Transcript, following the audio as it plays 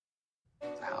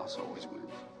The house always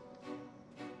wins.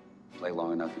 Play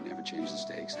long enough, you never change the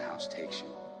stakes. The house takes you.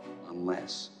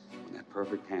 Unless, when that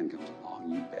perfect hand comes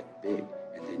along, you bet big,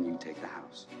 and then you take the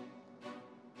house.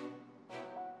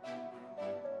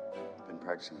 I've been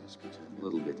practicing this good a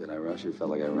little bit. Did I rush it? Felt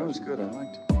like I rushed. That was good. I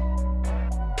liked it.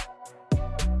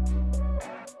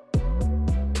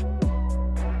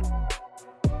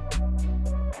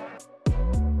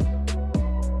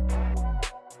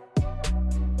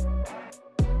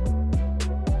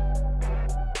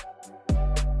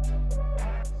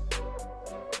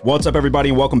 What's up, everybody,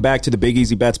 and welcome back to the Big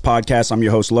Easy Bets podcast. I'm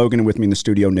your host, Logan, and with me in the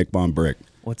studio, Nick Von Brick.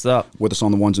 What's up? With us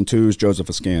on the ones and twos, Joseph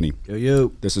Ascani.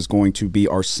 Yo. This is going to be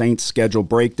our Saints schedule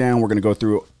breakdown. We're going to go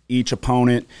through each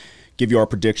opponent, give you our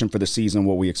prediction for the season,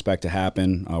 what we expect to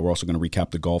happen. We're also going to recap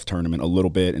the golf tournament a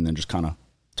little bit, and then just kind of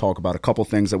talk about a couple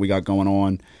things that we got going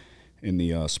on in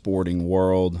the sporting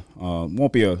world.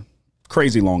 Won't be a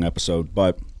crazy long episode,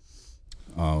 but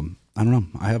I don't know.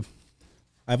 I have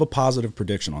a positive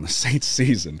prediction on the Saints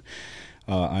season.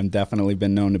 I've definitely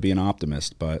been known to be an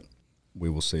optimist, but we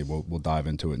will see. We'll dive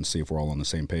into it and see if we're all on the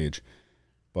same page.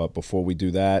 But before we do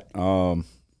that,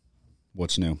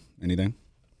 what's new? Anything?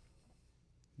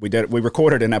 We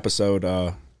recorded an episode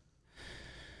a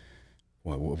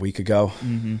week ago.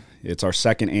 Mm-hmm. It's our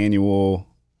second annual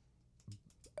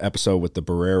episode with the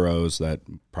Barreros that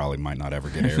probably might not ever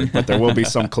get aired, but there will be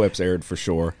some clips aired for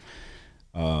sure.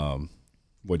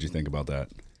 What'd you think about that?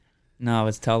 No, I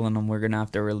was telling them we're going to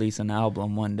have to release an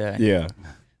album one day. Yeah.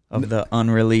 Of the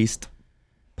unreleased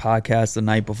podcast the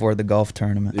night before the golf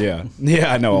tournament. Yeah.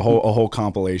 Yeah, I know. A whole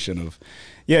compilation of.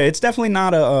 Yeah, it's definitely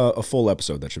not a full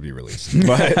episode that should be released.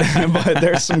 But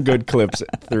there's some good clips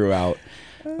throughout.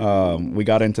 We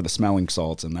got into the smelling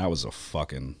salts, and that was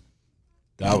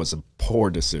a poor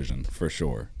decision for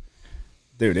sure.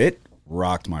 Dude, it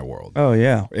rocked my world. Oh,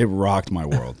 yeah. It rocked my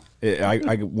world.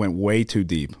 I went way too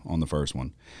deep on the first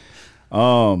one.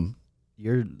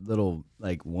 Your little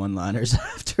one-liners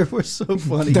after were so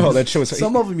funny. No, that shows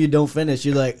some of them you don't finish.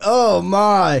 You're like, oh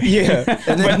my, yeah,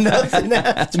 and then nothing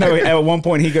after. No, at one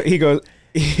point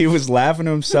he was laughing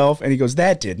to himself and he goes,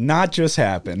 "That did not just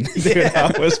happen." Dude,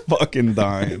 I was fucking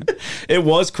dying. It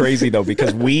was crazy though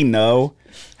because we know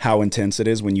how intense it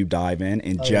is when you dive in,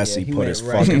 and Jesse put his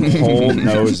fucking whole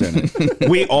nose in it.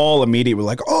 We all immediately were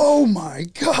like, "Oh my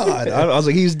god!" I was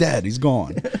like, "He's dead. He's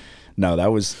gone." No,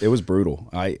 it was brutal.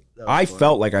 I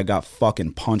felt like I got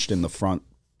fucking punched in the front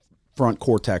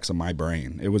cortex of my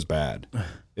brain. It was bad.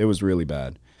 It was really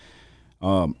bad.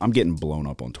 I'm getting blown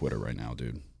up on Twitter right now,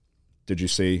 dude. Did you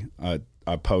see?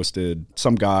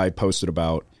 Some guy posted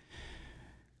about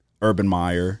Urban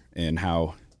Meyer and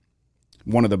how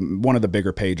one of the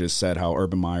bigger pages said how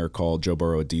Urban Meyer called Joe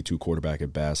Burrow a D2 quarterback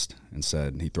at best and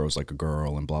said he throws like a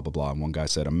girl and blah, blah, blah. And one guy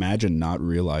said, imagine not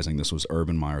realizing this was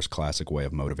Urban Meyer's classic way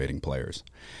of motivating players.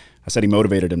 I said he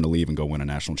motivated him to leave and go win a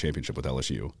national championship with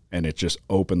LSU. And it just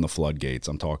opened the floodgates.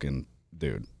 I'm talking,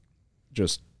 dude,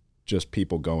 just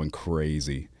people going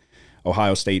crazy.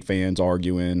 Ohio State fans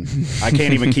arguing. I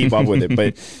can't even keep up with it,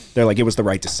 but they're like, it was the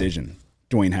right decision.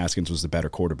 Dwayne Haskins was the better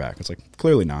quarterback. It's like,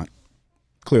 clearly not.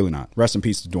 Clearly not. Rest in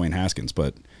peace to Dwayne Haskins,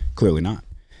 but clearly not.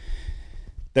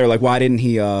 They're like, why didn't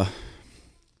he?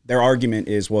 Their argument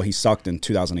is, well, he sucked in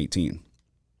 2018.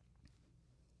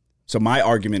 So my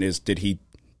argument is, do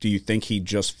you think he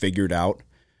just figured out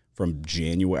from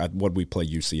January? What we play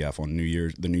UCF on New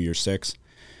Year's 6?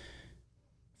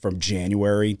 From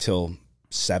January till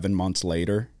 7 months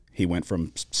later, he went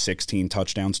from 16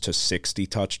 touchdowns to 60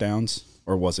 touchdowns,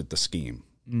 or was it the scheme?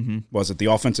 Mm-hmm. Was it the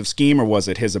offensive scheme or was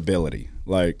it his ability?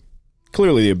 Like,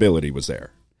 clearly the ability was there.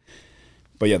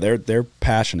 But yeah, they're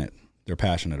passionate. They're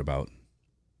passionate about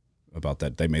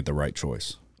that. They made the right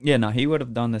choice. Yeah, no, he would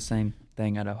have done the same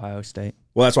thing at Ohio State.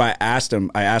 Well, that's why I asked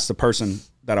him. I asked the person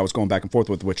that I was going back and forth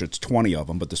with, which it's 20 of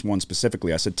them, but this one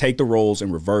specifically, I said, take the roles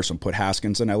in reverse and put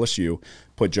Haskins in LSU,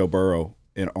 put Joe Burrow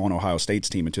on Ohio State's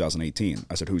team in 2018.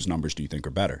 I said, whose numbers do you think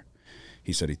are better?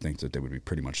 He said he thinks that they would be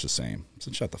pretty much the same. I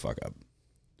said, shut the fuck up.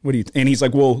 And he's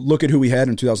like, well, look at who we had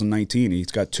in 2019.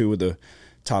 He's got two of the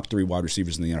top 3 wide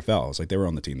receivers in the NFL. I was like, they were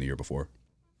on the team the year before.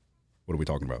 What are we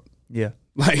talking about? Yeah.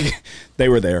 Like, they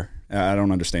were there. I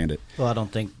don't understand it. Well, I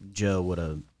don't think Joe would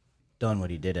have done what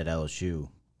he did at LSU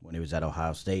when he was at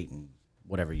Ohio State and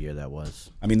whatever year that was.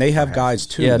 I mean, they have guys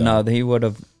too. Yeah, though. no, he would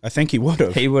have. I think he would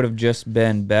have. He would have just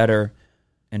been better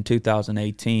in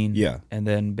 2018. Yeah. And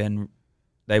then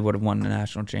they would have won the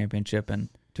national championship in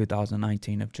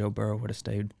 2019 if Joe Burrow would have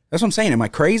stayed. That's what I'm saying. Am I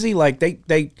crazy? Like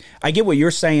I get what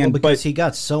you're saying, well, because but he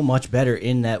got so much better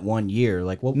in that 1 year.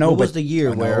 Like what was the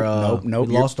year where we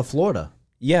lost to Florida?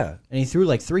 Yeah. And he threw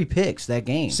like 3 picks that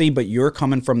game. See, but you're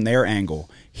coming from their angle.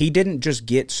 He didn't just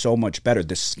get so much better.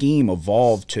 The scheme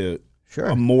evolved to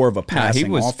Sure. more of a Nah, passing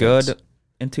he was offense. good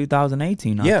in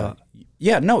 2018. I Yeah. thought.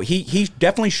 Yeah, no, he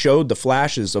definitely showed the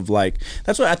flashes of like,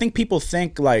 that's what I think people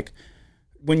think, like,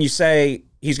 when you say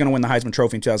he's going to win the Heisman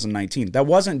Trophy in 2019, that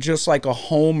wasn't just like a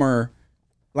homer,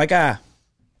 like,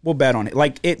 we'll bet on it.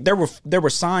 Like, there were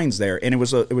signs there, and it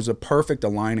was a perfect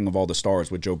aligning of all the stars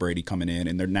with Joe Brady coming in,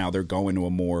 and they're going to a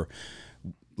more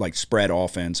like spread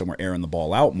offense, and we're airing the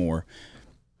ball out more.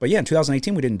 But yeah, in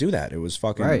 2018 we didn't do that. It was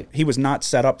fucking Right. He was not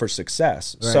set up for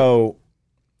success. Right. So,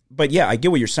 but yeah, I get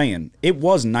what you're saying. It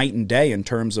was night and day in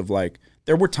terms of like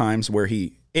there were times where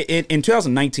in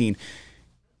 2019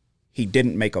 he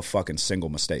didn't make a fucking single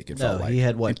mistake. It No, felt like he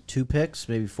had what, 2 picks,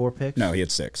 maybe 4 picks? no, he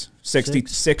had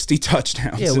 60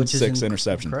 touchdowns Yeah, and which is 6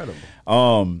 interceptions.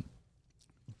 incredible.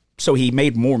 So he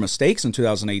made more mistakes in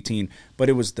 2018, but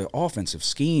it was the offensive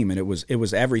scheme, and it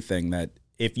was everything that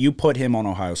if you put him on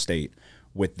Ohio State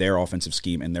with their offensive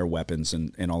scheme and their weapons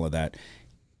and all of that,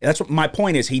 that's what my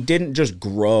point is. He didn't just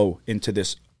grow into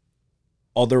this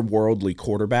otherworldly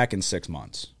quarterback in 6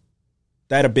 months.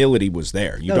 That ability was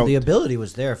there. The ability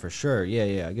was there for sure.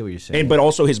 Yeah, I get what you're saying. But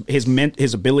also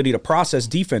his ability to process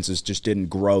defenses just didn't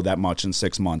grow that much in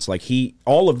 6 months. Like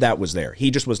all of that was there.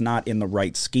 He just was not in the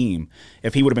right scheme.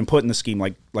 If he would have been put in the scheme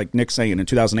like Nick's saying in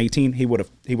 2018, he would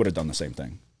have done the same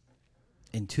thing.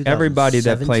 In Everybody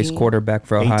that plays 2017? quarterback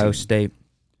for Ohio 18. State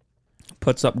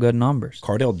puts up good numbers.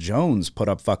 Cardale Jones put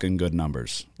up fucking good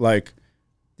numbers. Like,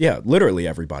 yeah, literally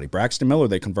everybody. Braxton Miller,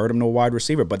 they convert him to a wide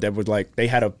receiver, but they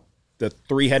had the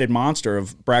 3-headed monster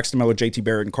of Braxton Miller, JT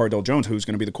Barrett, and Cardale Jones. Who's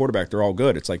going to be the quarterback? They're all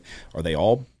good. It's like, are they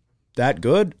all that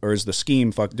good, or is the scheme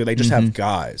do they just have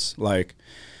guys? Like,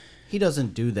 He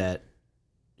doesn't do that.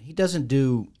 He doesn't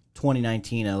do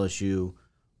 2019 LSU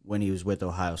when he was with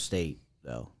Ohio State,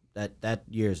 though. That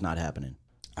year is not happening.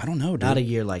 I don't know, dude. Not a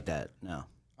year like that, no.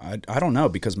 I don't know,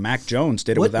 because Mac Jones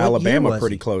did it What with year Alabama was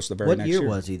pretty he? close the very What next year year.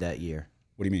 was he that year?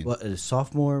 What do you mean? What, a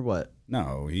sophomore? What?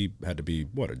 No, he had to be,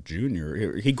 a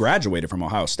junior? He graduated from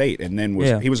Ohio State, and then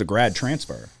he was a grad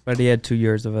transfer. But he had 2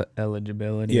 years of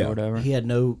eligibility Yeah. or whatever. He had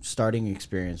no starting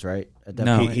experience, right? At that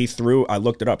No. point? He threw, I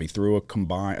looked it up, he threw a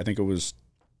combined, I think it was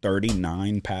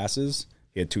 39 passes.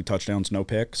 He had 2 touchdowns, no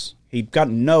picks. He got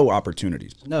no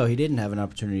opportunities. No, he didn't have an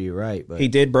opportunity, right? But He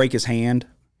did break his hand.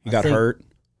 He got think- hurt.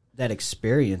 that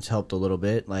experience helped a little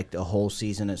bit. Like the whole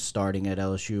season at starting at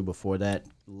LSU before that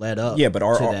led up. Yeah, but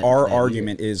our to that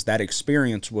argument year. is that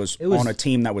experience was It was- on a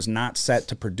team that was not set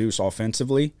to produce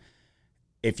offensively.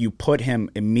 If you put him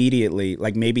immediately,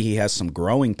 like maybe he has some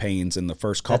growing pains in the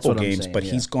first That's couple what I'm games, saying, but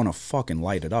yeah. he's going to fucking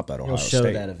light it up at Ohio He'll show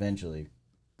State. that eventually.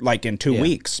 Like in 2 Yeah.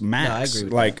 weeks max. I agree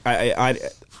with like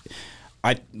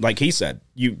I like he said,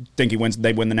 you think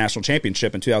they win the national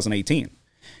championship in 2018.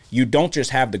 You don't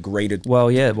just have the graded. Well,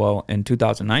 in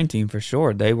 2019 for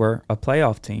sure they were a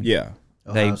playoff team. Yeah,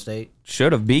 Ohio They State.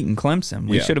 should have beaten Clemson.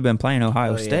 We Yeah. should have been playing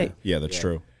Ohio Oh, yeah. State. yeah, that's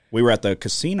true. We were at the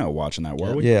casino watching that,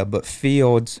 weren't we? Yeah, but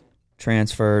Fields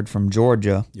transferred from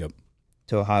Georgia Yep.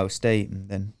 to Ohio State, and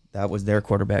then that was their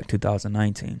quarterback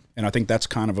 2019. And I think that's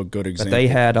kind of a good But example. they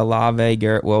had Olave,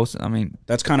 Garrett Wilson. I mean,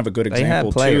 That's kind of a good They had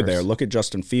example too. players. There, look at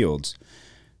Justin Fields.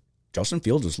 Justin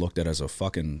Fields is looked at as a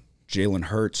fucking Jalen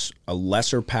Hurts, a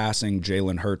lesser passing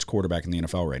Jalen Hurts quarterback in the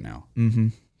NFL right now. Mm-hmm.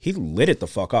 He lit it the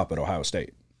fuck up at Ohio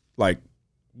State. Like,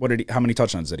 how many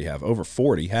touchdowns did he have? Over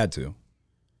 40. Had to.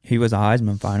 he was a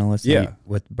Heisman finalist Yeah.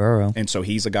 with Burrow. And so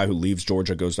he's a guy who leaves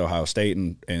Georgia, goes to Ohio State,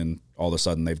 and all of a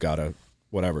sudden they've got a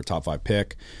top 5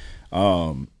 pick.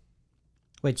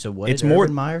 Wait, so what It's did more-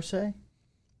 Urban Meyer say?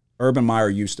 Urban Meyer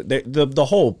used to the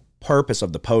whole purpose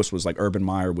of the post was like Urban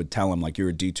Meyer would tell him like you're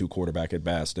a D2 quarterback at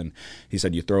best, and he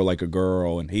said you throw like a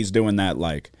girl, and he's doing that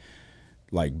like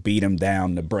beat him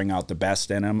down to bring out the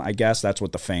best in him. I guess that's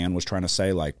what the fan was trying to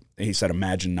say. Like he said,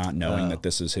 imagine not knowing that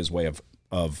this is his way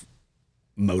of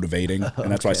motivating,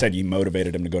 and that's why I said you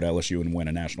motivated him to go to LSU and win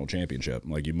a national championship.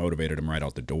 Like you motivated him right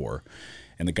out the door,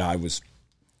 and the guy was,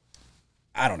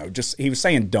 I don't know, just he was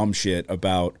saying dumb shit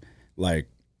about like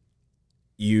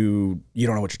you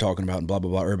don't know what you're talking about and blah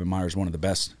blah blah. Urban Meyer is one of the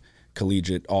best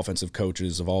collegiate offensive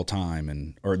coaches of all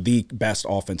time, or the best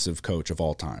offensive coach of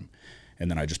all time. And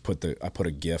then I just put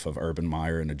a GIF of Urban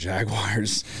Meyer in a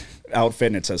Jaguars outfit,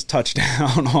 and it says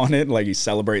touchdown on it, like he's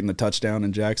celebrating the touchdown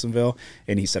in Jacksonville.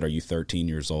 And he said, "Are you 13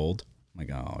 years old?" I'm like,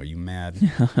 "Oh, are you mad?"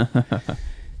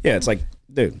 Yeah, it's like,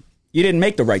 dude, you didn't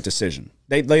make the right decision.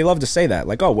 They love to say that,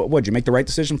 like, "Oh, what? Did you make the right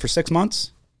decision for 6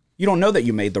 months?" You don't know that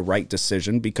you made the right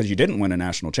decision because you didn't win a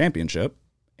national championship,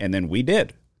 and then we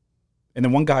did. And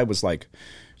then one guy was like,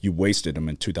 you wasted them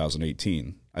in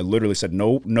 2018. I literally said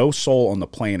no soul on the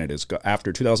planet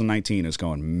after 2019 is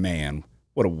going, man,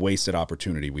 what a wasted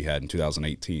opportunity we had in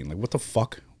 2018. Like, what the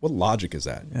fuck? What logic is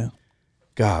that? Yeah.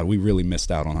 God, we really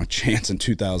missed out on our chance in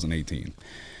 2018.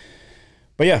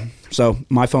 But yeah, so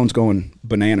my phone's going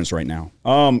bananas right now.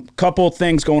 Couple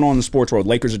things going on in the sports world.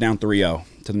 Lakers are down 3-0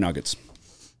 to the Nuggets.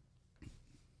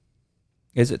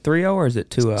 Is it 3-0 or is it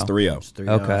 2-0? It's 3-0. It's 3-0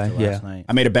 Okay, after yeah. last night.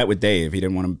 I made a bet with Dave. He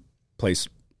didn't want to place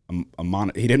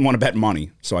he didn't want to bet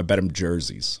money, so I bet him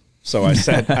jerseys. So I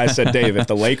said, Dave, if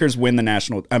the Lakers win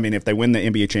if they win the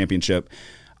NBA championship,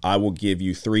 I will give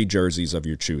you 3 jerseys of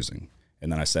your choosing. And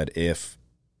then I said, if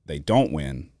they don't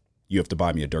win, you have to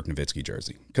buy me a Dirk Nowitzki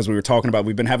jersey. Because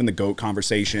we've been having the GOAT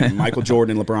conversation, Michael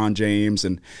Jordan and LeBron James,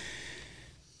 and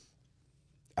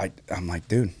I'm like,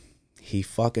 dude, he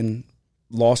fucking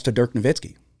lost to Dirk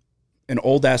Nowitzki, an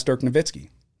old-ass Dirk Nowitzki.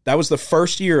 That was the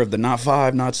first year of the not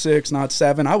 5, not 6, not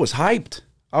 7. I was hyped.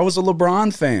 I was a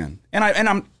LeBron fan.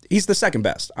 And he's the second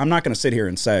best. I'm not going to sit here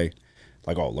and say,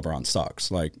 like, oh, LeBron sucks.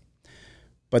 Like,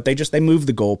 but they moved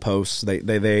the goalposts.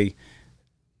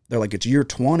 They're like, it's year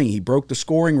 20. He broke the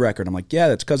scoring record. I'm like, yeah,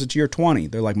 that's because it's year 20.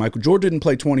 They're like, Michael Jordan didn't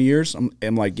play 20 years.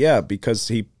 I'm like, yeah, because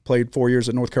he played 4 years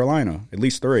at North Carolina, at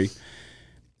least 3.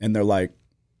 And they're like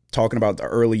talking about the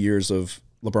early years of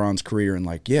LeBron's career and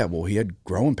like, yeah, well, he had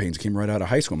growing pains, came right out of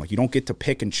high school. I'm like, you don't get to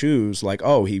pick and choose like,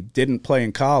 oh, he didn't play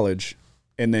in college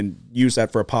and then use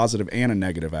that for a positive and a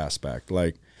negative aspect.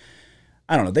 Like,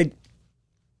 I don't know.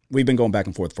 We've been going back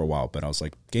and forth for a while, but I was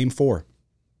like, game 4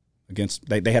 against,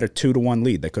 they had a 2-1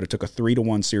 lead. They could have took a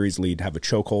 3-1 series lead, have a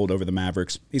chokehold over the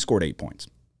Mavericks. He scored 8 points.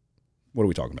 What are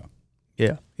we talking about?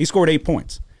 Yeah. He scored 8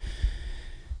 points.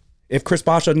 If Chris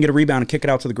Bosh doesn't get a rebound and kick it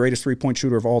out to the greatest 3-point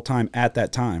shooter of all time at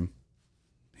that time,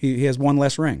 he has 1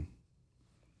 less ring.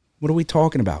 What are we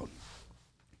talking about?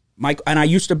 Mike, and I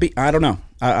used to be, I don't know.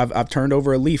 I've turned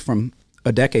over a leaf from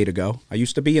a decade ago. I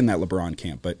used to be in that LeBron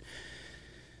camp, but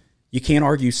you can't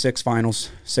argue 6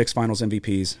 finals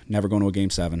MVPs, never going to a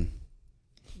game 7.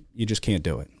 You just can't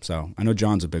do it. So I know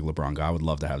John's a big LeBron guy. I would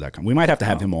love to have that. We might have to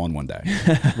have him on one day.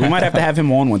 We might have to have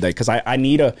him on one day because I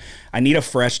need a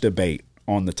fresh debate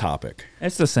on the topic.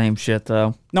 It's the same shit,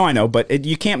 though. No, I know, but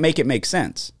you can't make it make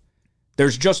sense.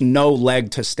 There's just no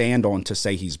leg to stand on to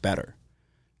say he's better.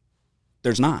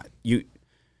 There's not. You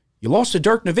lost to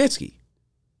Dirk Nowitzki.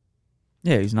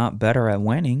 Yeah, he's not better at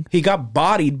winning. He got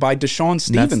bodied by Deshaun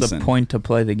Stevenson. That's the point to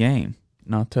play the game,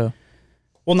 not to.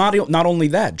 Well, not only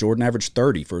that, Jordan averaged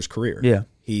 30 for his career. Yeah.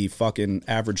 He fucking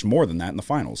averaged more than that in the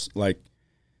finals. Like,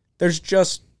 he's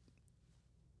just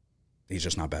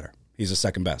not better. He's the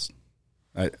second best.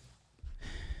 I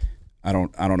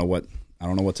don't know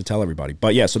what to tell everybody.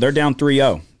 But yeah, so they're down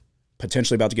 3-0,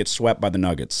 potentially about to get swept by the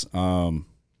Nuggets.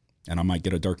 And I might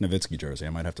get a Dirk Nowitzki jersey. I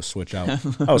might have to switch out.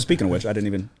 Oh, speaking of which,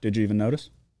 did you even notice?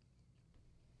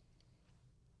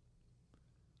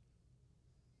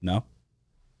 No?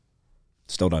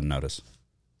 Still doesn't notice.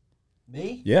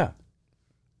 Me? Yeah.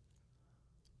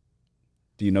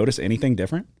 Do you notice anything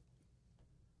different?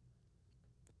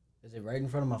 Is it right in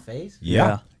front of my face?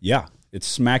 Yeah. It's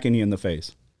smacking you in the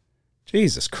face.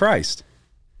 Jesus Christ.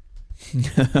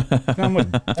 How much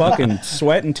fucking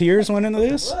sweat and tears went into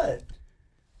this? What?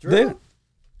 Drew?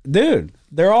 Dude,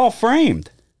 they're all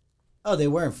framed. Oh, they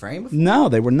weren't framed before? No,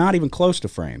 they were not even close to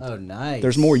framed. Oh, nice.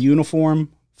 There's more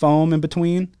uniform foam in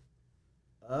between.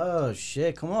 Oh,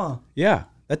 shit. Come on. Yeah,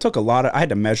 that took a lot of. I had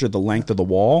to measure the length of the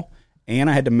wall, and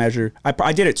I had to measure.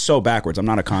 I did it so backwards. I'm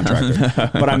not a contractor,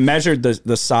 but I measured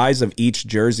the size of each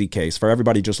jersey case for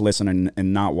everybody just listening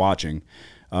and not watching.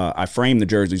 I framed the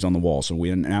jerseys on the wall, so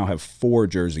we now have 4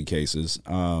 jersey cases.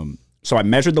 So I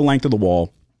measured the length of the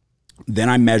wall, then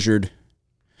I measured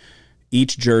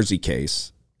each jersey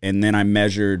case, and then I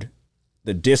measured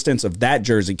the distance of that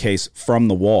jersey case from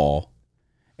the wall.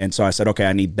 And so I said, okay,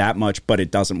 I need that much, but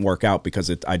it doesn't work out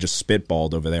because I just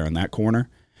spitballed over there in that corner.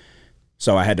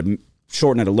 So I had to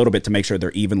shorten it a little bit to make sure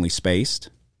they're evenly spaced.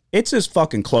 It's as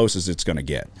fucking close as it's going to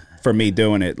get for me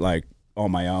doing it like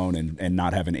on my own and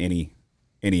not having any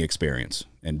experience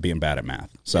and being bad at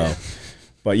math. So, yeah.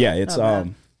 But yeah,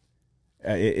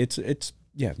 it's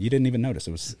yeah, you didn't even notice.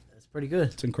 It's pretty good.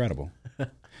 It's incredible.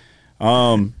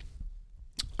 All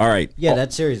right. Yeah,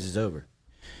 that series is over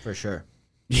for sure.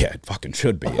 Yeah, it fucking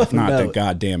should be. If not, then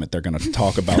God damn it, they're going to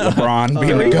talk about LeBron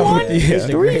being the GOAT. Yeah.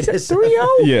 3-0?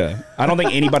 Yeah. I don't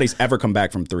think anybody's ever come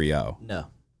back from 3-0. No.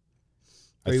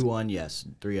 3-1, yes.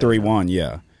 3-0. 3-1,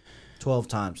 yeah. 12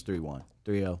 times 3-1.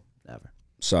 3-0, never.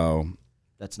 So.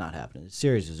 That's not happening. The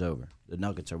series is over. The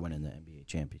Nuggets are winning the NBA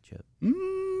championship.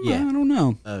 Yeah. I don't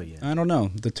know. Oh, yeah. I don't know.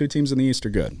 The 2 teams in the East are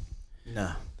good.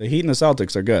 No. The Heat and the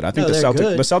Celtics are good. I think No, they're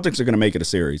good. the Celtics are going to make it a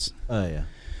series. Oh, yeah.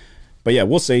 But yeah,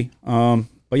 we'll see.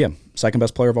 But yeah, second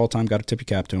best player of all time. Got to tip your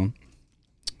cap to him.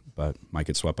 But might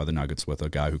get swept by the Nuggets with a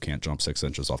guy who can't jump 6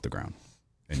 inches off the ground.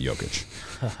 And Jokic.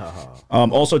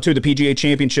 Also, too, the PGA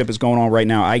Championship is going on right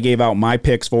now. I gave out my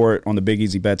picks for it on the Big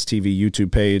Easy Bets TV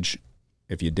YouTube page.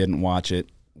 If you didn't watch it,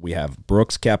 we have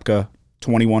Brooks Koepka,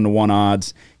 21-1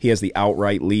 odds. He has the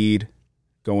outright lead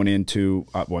going into,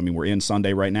 we're in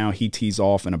Sunday right now. He tees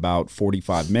off in about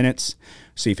 45 minutes.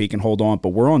 See if he can hold on. But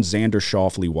we're on Xander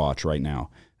Schauffele watch right now.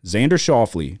 Xander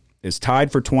Schauffele is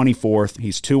tied for 24th.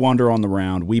 He's 2 under on the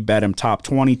round. We bet him top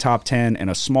 20, top 10, and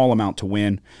a small amount to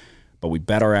win. But we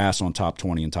bet our ass on top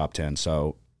 20 and top 10.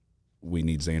 So we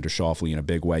need Xander Schauffele in a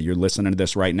big way. You're listening to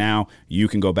this right now. You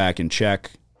can go back and check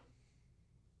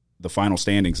the final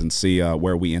standings and see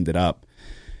where we ended up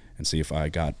and see if I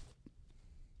got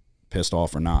pissed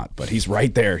off or not. But he's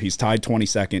right there. He's tied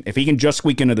 22nd. If he can just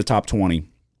squeak into the top 20,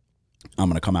 I'm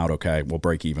going to come out okay. We'll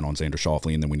break even on Xander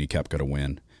Schauffele, and then we need Koepka to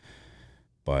win.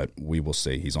 But we will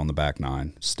see. He's on the back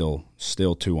 9. Still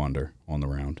 2 under on the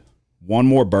round. One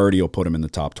more birdie will put him in the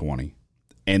top 20.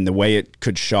 And the way it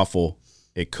could shuffle,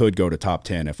 it could go to top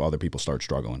 10 if other people start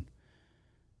struggling.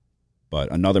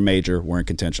 But another major, we're in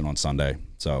contention on Sunday.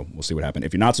 So we'll see what happens.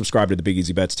 If you're not subscribed to the Big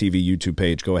Easy Bets TV YouTube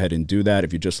page, go ahead and do that.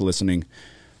 If you're just listening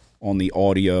on the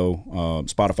audio,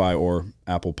 Spotify or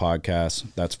Apple Podcasts,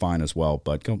 that's fine as well.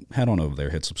 But go head on over there,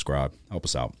 hit subscribe, help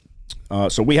us out.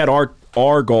 So we had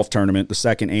our golf tournament, the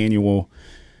second annual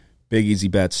Big Easy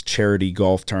Bets charity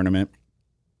golf tournament.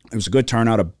 It was a good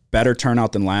turnout, a better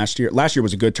turnout than last year. Last year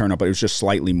was a good turnout, but it was just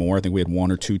slightly more. I think we had 1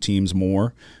 or 2 teams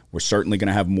more. We're certainly going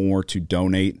to have more to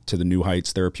donate to the New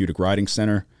Heights Therapeutic Riding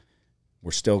Center.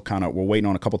 We're still we're waiting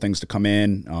on a couple things to come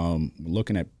in. We're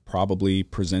looking at probably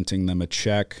presenting them a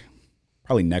check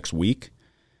probably next week.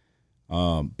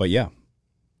 But yeah,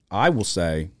 I will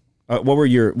say, what were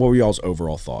y'all's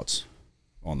overall thoughts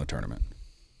on the tournament?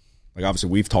 Like, obviously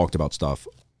we've talked about stuff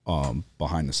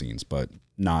behind the scenes, but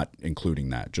not including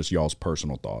that. Just y'all's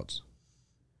personal thoughts.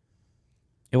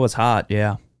 It was hot,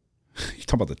 yeah. You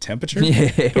talking about the temperature? Yeah.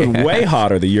 It was way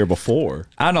hotter the year before.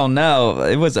 I don't know.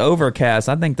 It was overcast.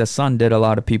 I think the sun did a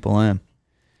lot of people in.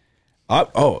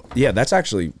 Yeah, that's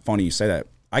actually funny you say that.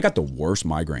 I got the worst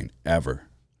migraine ever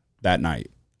that night.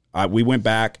 We went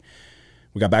back.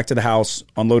 We got back to the house,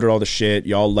 unloaded all the shit.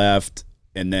 Y'all left.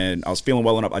 And then I was feeling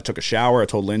well enough. I took a shower. I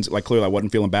told Lindsay, clearly I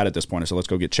wasn't feeling bad at this point. I said, let's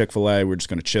go get Chick-fil-A. We're just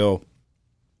going to chill.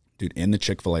 Dude, in the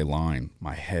Chick-fil-A line,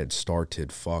 my head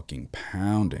started fucking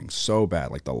pounding so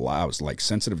bad. I was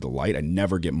sensitive to light. I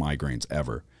never get migraines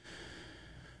ever.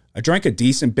 I drank a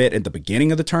decent bit at the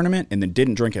beginning of the tournament and then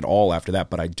didn't drink at all after that,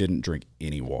 but I didn't drink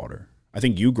any water. I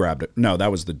think you grabbed it. No,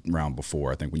 that was the round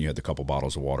before, I think, when you had the couple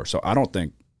bottles of water. So I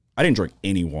didn't drink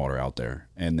any water out there.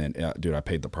 And then, dude, I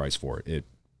paid the price for it. It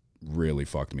really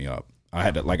fucked me up. I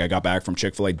got back from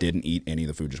Chick-fil-A, didn't eat any of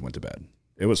the food, just went to bed.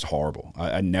 It was horrible.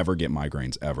 I never get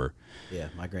migraines ever. Yeah,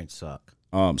 migraines suck.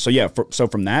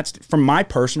 From my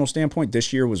personal standpoint,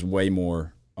 this year was way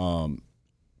more,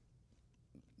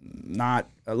 not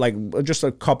just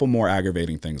a couple more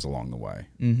aggravating things along the way.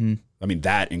 Mm-hmm. I mean,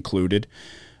 that included,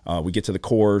 we get to the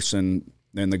course and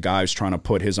then the guy's trying to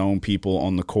put his own people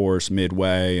on the course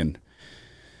midway. And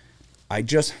oh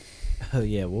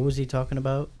yeah. What was he talking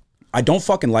about? I don't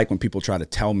fucking like when people try to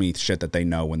tell me shit that they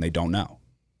know when they don't know.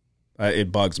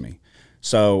 It bugs me.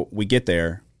 So we get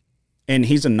there, and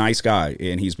he's a nice guy,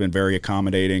 and he's been very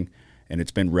accommodating, and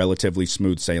it's been relatively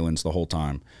smooth sailings the whole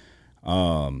time.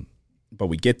 But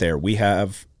we get there. We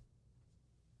have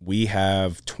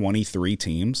 23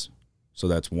 teams, so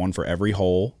that's 1 for every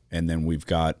hole, and then we've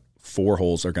got 4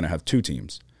 holes that are going to have 2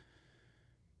 teams.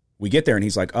 We get there, and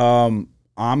he's like,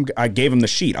 I gave him the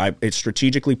sheet. It's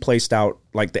strategically placed out,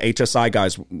 like the HSI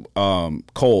guys.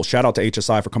 Cole, shout out to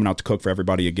HSI for coming out to cook for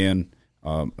everybody again.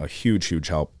 A huge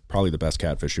help. Probably the best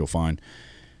catfish you'll find.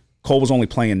 Cole was only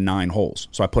playing 9 holes,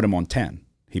 so I put him on 10.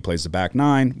 He plays the back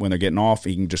 9. When they're getting off,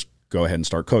 he can just go ahead and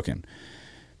start cooking.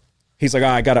 He's like,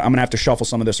 I'm gonna have to shuffle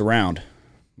some of this around. I'm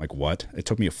like, what? It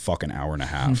took me a fucking hour and a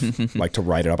half, to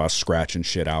write it up. I was scratching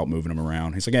shit out, moving them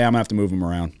around. He's like, yeah, I'm gonna have to move them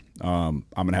around. I'm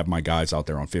going to have my guys out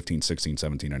there on 15, 16,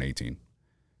 17, and 18.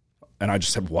 And I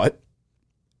just said, what?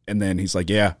 And then he's like,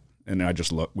 yeah. And then I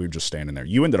just looked. We were just standing there.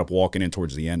 You ended up walking in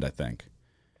towards the end, I think.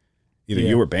 Either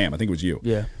you or Bam. I think it was you.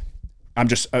 Yeah. I'm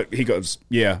just, he goes,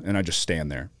 yeah. And I just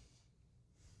stand there.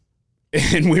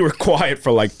 And we were quiet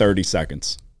for like 30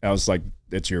 seconds. I was like,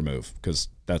 it's your move, because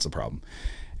that's a problem.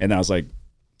 And then I was like,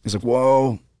 he's like,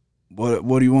 whoa, what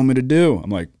do you want me to do? I'm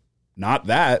like, not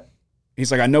that. He's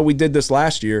like, I know we did this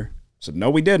last year. I said, no,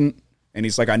 we didn't. And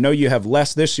he's like, I know you have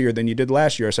less this year than you did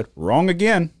last year. I said, wrong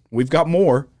again. We've got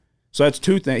more. So that's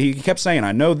two things. He kept saying,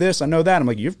 I know this, I know that. I'm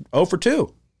like, you're 0 for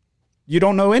 2. You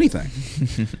don't know anything.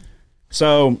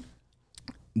 So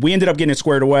we ended up getting it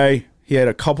squared away. He had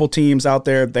a couple teams out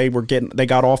there. They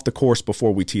got off the course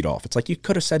before we teed off. It's like, you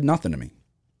could have said nothing to me.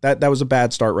 That was a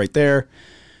bad start right there.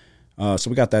 So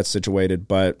we got that situated.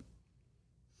 But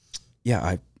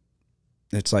yeah,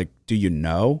 it's like, do you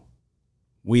know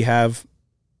we have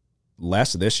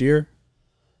less this year?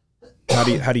 How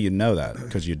do you know that?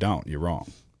 Because you don't. You're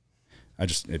wrong.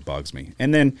 It bugs me.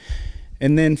 And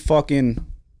then fucking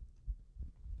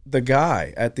the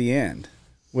guy at the end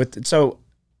so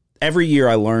every year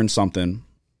I learn something.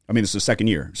 I mean, this is the second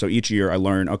year. So each year I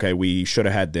learn, okay, we should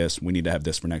have had this. We need to have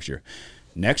this for next year.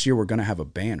 Next year we're going to have a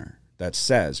banner that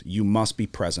says you must be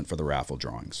present for the raffle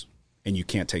drawings, and you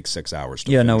can't take 6 hours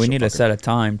to we need to set a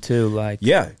time too. Like,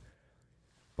 yeah,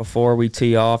 before we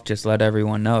tee off, just let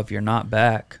everyone know if you're not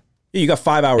back. Yeah, you got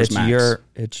 5 hours max.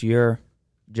 It's your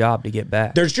job to get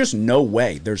back. There's just no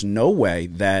way. There's no way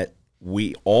that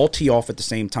we all tee off at the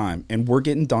same time and we're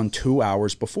getting done 2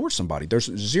 hours before somebody.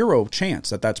 There's zero chance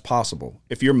that that's possible.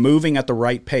 If you're moving at the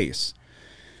right pace.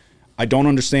 I don't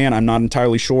understand. I'm not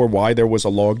entirely sure why there was a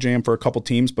logjam for a couple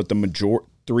teams, but the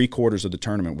 3/4 of the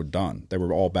tournament were done. They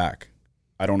were all back.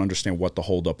 I don't understand what the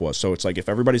holdup was. So it's like, if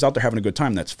everybody's out there having a good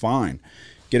time, that's fine.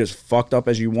 Get as fucked up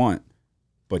as you want,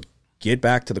 but get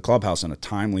back to the clubhouse in a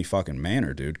timely fucking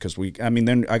manner, dude. Because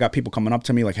then I got people coming up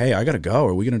to me like, hey, I got to go.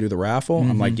 Are we going to do the raffle?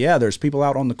 I'm like, yeah, there's people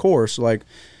out on the course. Like,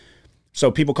 so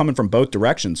people coming from both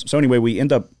directions. So anyway, we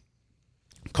end up,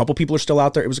 a couple people are still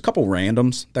out there. It was a couple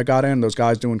randoms that got in. Those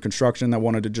guys doing construction that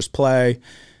wanted to just play.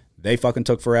 They fucking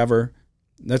took forever.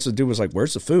 That's the dude was like,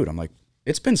 where's the food? I'm like,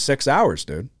 it's been 6 hours,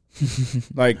 dude.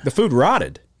 Like, the food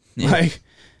rotted. Yeah. Like,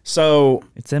 so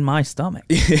it's in my stomach.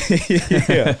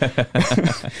 Yeah.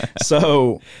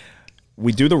 So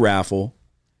we do the raffle,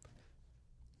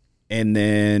 and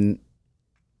then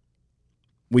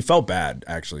we felt bad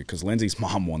actually because Lindsay's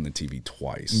mom won the TV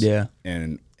twice. Yeah,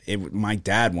 and my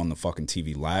dad won the fucking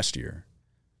TV last year,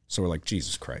 so we're like,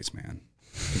 Jesus Christ, man,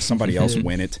 can somebody else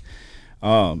win it?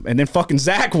 And then fucking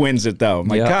Zach wins it though. I'm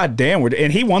like, God damn,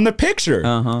 and he won the picture.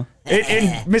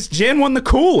 And Miss Jen won the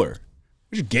cooler.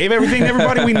 We just gave everything to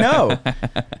everybody we know.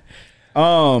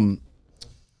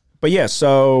 But yeah,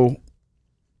 so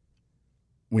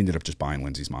we ended up just buying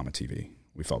Lindsay's mom a TV.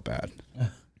 We felt bad.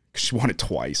 She won it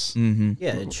twice. Mm-hmm.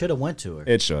 Yeah, it should have went to her.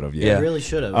 It should have, yeah. It really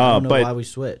should have. I don't know why we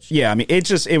switched. Yeah, I mean,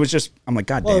 it was just, I'm like,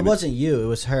 God damn it. Well, it wasn't you. It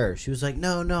was her. She was like,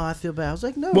 no, I feel bad. I was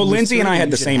like, no. Well, Lindsay and I had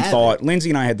the same thought. Lindsay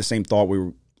and I had the same thought. We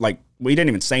were like, we didn't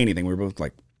even say anything. We were both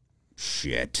like,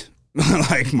 shit.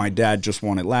 Like, my dad just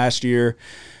won it last year.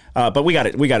 But we got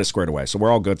it squared away. So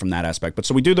we're all good from that aspect. But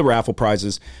so we do the raffle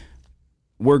prizes.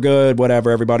 We're good,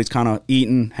 whatever. Everybody's kind of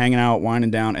eating, hanging out,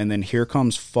 winding down. And then here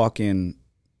comes fucking...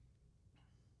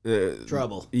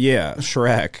 trouble. Yeah,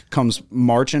 Shrek comes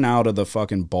marching out of the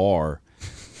fucking bar.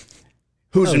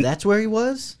 That's where he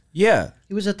was? Yeah.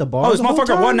 He was at the bar. Oh, this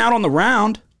motherfucker wasn't out on the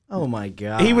round. Oh my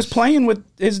God. He was playing with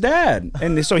his dad.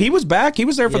 And so he was back. He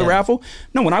was there for the raffle.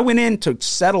 No, when I went in to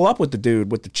settle up with the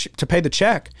dude to pay the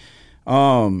check,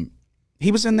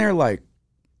 he was in there like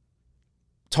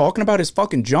talking about his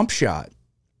fucking jump shot.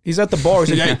 He's at the bar.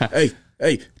 He's like, hey,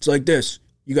 it's like this.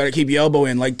 You got to keep your elbow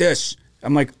in like this.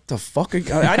 I'm like, the fuck?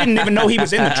 I didn't even know he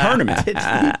was in the tournament. Did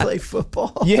he play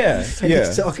football? Yeah, yeah.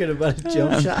 He's talking about a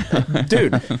jump shot.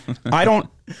 Dude, I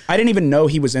didn't even know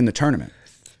he was in the tournament.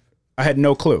 I had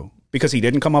no clue because he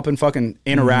didn't come up and fucking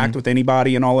interact with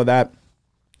anybody and all of that.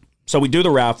 So we do the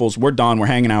raffles. We're done. We're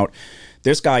hanging out.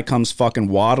 This guy comes fucking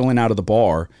waddling out of the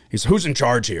bar. He's, who's in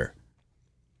charge here?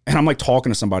 And I'm like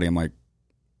talking to somebody. I'm like,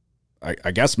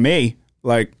 I guess me.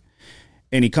 Like,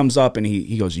 and he comes up and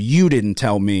he goes, you didn't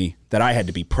tell me that I had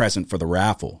to be present for the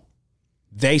raffle.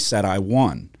 They said I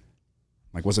won. I'm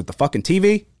like, was it the fucking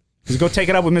TV? Because go take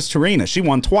it up with Miss Tarina. She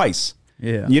won twice.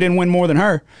 Yeah. You didn't win more than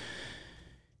her.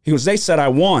 He goes, they said I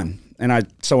won. And I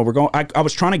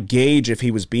was trying to gauge if he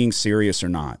was being serious or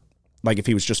not. Like if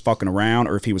he was just fucking around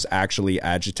or if he was actually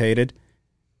agitated.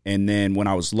 And then when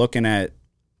I was looking at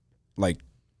like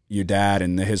your dad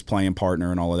and his playing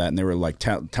partner and all of that, and they were like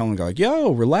telling me like,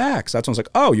 yo, relax. That's when I was like,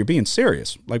 oh, you're being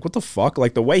serious. Like, what the fuck?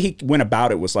 Like the way he went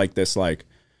about it was like this, like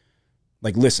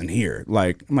listen here.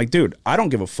 Like, I'm like, dude, I don't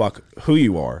give a fuck who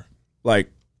you are.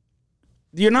 Like,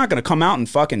 you're not going to come out and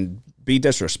fucking be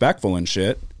disrespectful and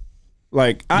shit.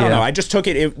 Like, I don't know. I just took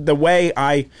it the way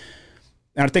and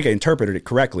I think I interpreted it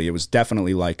correctly. It was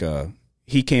definitely like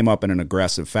he came up in an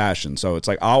aggressive fashion. So it's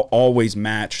like, I'll always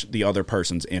match the other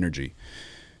person's energy.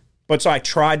 But so I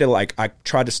tried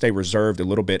to stay reserved a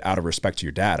little bit out of respect to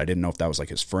your dad. I didn't know if that was like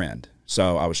his friend.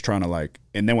 So I was trying to like,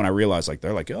 and then when I realized like,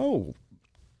 they're like, oh,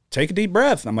 take a deep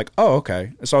breath. And I'm like, oh,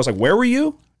 okay. And so I was like, where were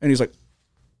you? And he's like,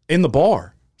 in the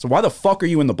bar. So why the fuck are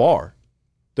you in the bar?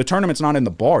 The tournament's not in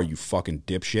the bar, you fucking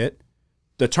dipshit.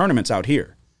 The tournament's out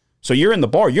here. So you're in the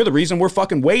bar. You're the reason we're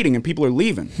fucking waiting and people are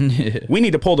leaving. We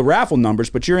need to pull the raffle numbers,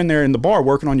 but you're in there in the bar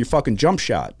working on your fucking jump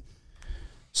shot.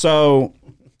 So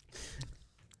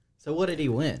what did he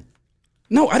win?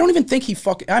 no, I don't even think he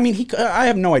fucking. I mean, I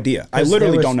have no idea. I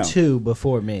literally don't know. 2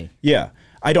 before me. Yeah,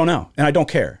 I don't know, and I don't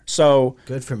care. So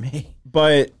Good for me.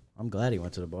 but I'm glad he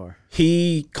went to the bar.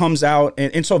 he comes out,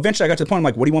 and so eventually I got to the point. I'm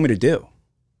like, what do you want me to do?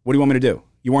 What do you want me to do?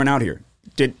 You weren't out here.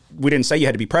 We didn't say you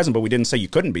had to be present, but we didn't say you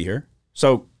couldn't be here.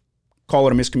 So call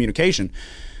it a miscommunication.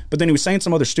 But then he was saying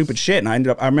some other stupid shit, and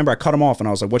I remember I cut him off, and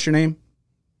I was like, what's your name?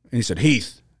 And he said,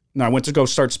 Heath. And I went to go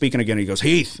start speaking again, and he goes,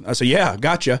 Heath. I said, yeah,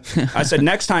 gotcha. I said,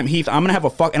 next time, Heath, I'm going to have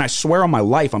a and I swear on my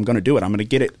life, I'm going to do it. I'm going to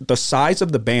get it the size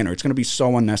of the banner. It's going to be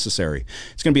so unnecessary.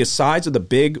 It's going to be the size of the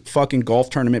big fucking golf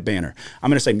tournament banner. I'm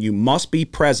going to say, you must be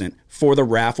present for the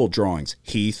raffle drawings,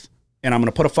 Heath. And I'm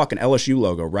going to put a fucking LSU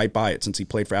logo right by it since he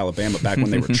played for Alabama back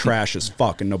when they were trash as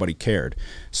fuck and nobody cared.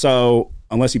 So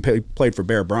unless he played for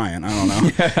Bear Bryant, I don't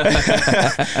know.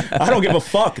 I don't give a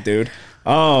fuck, dude.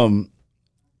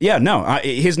 Yeah, no,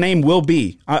 his name will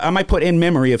be. I might put in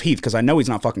memory of Heath because I know he's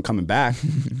not fucking coming back.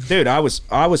 Dude, I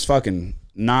was fucking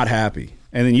not happy.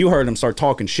 And then you heard him start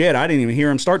talking shit. I didn't even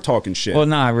hear him start talking shit. Well,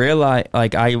 no, I realized,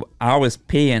 like, I was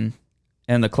peeing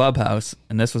in the clubhouse,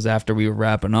 and this was after we were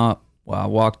wrapping up. Well, I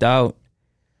walked out,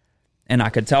 and I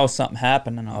could tell something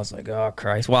happened, and I was like, oh,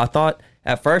 Christ. Well,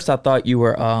 at first I thought you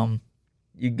were,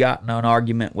 you got in an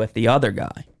argument with the other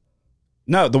guy.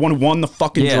 No, the one who won the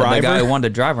fucking driver? Yeah, the guy who won the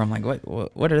driver. I'm like,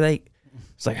 what are they?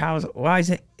 It's like, why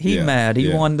is he mad?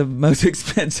 He won the most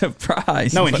expensive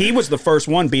prize. No, and he was the first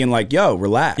one being like, yo,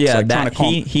 relax. Yeah, like, trying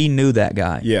to he knew that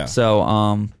guy. Yeah.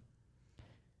 So,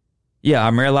 yeah,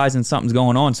 I'm realizing something's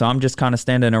going on, so I'm just kind of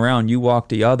standing around. You walked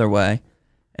the other way,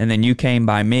 and then you came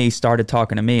by me, started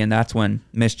talking to me, and that's when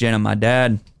Miss Jen and my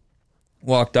dad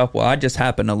walked up. Well, I just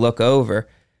happened to look over,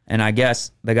 and I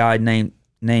guess the guy name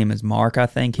is Mark, I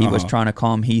think. He was trying to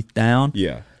calm Heath down.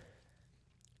 Yeah.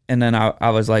 And then I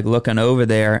was like looking over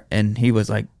there, and he was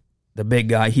like, the big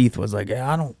guy, Heath, was like,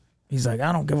 yeah, I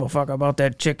don't give a fuck about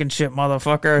that chicken shit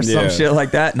motherfucker or some shit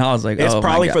like that. And I was like, it's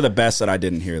probably for the best that I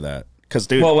didn't hear that. Because,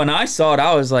 dude. Well, when I saw it,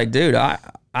 I was like, dude,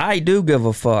 I do give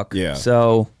a fuck. Yeah.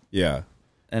 So. Yeah.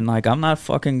 And like, I'm not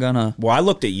fucking gonna. Well, I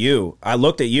looked at you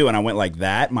and I went like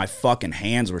that. My fucking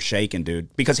hands were shaking,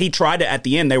 dude. Because he tried to, at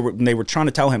the end, they were trying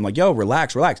to tell him like, yo,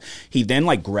 relax. He then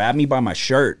like grabbed me by my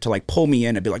shirt to like pull me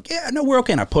in and be like, yeah, no, we're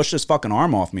okay. And I pushed his fucking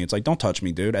arm off me. It's like, don't touch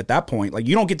me, dude. At that point, like,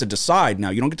 you don't get to decide now.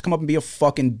 You don't get to come up and be a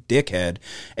fucking dickhead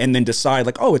and then decide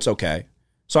like, oh, it's okay.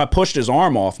 So I pushed his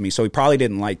arm off me. So he probably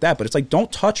didn't like that. But it's like,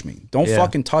 don't touch me. Don't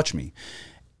fucking touch me.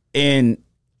 And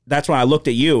that's when I looked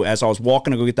at you as I was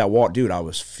walking to go get that walk. Dude, I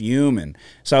was fuming.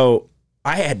 So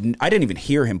I didn't even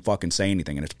hear him fucking say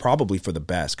anything, and it's probably for the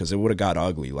best because it would have got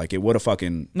ugly. Like, it would have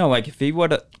fucking... No, like, if he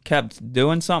would have kept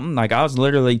doing something, like, I was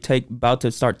literally about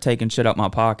to start taking shit out my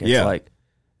pockets. Yeah. Like,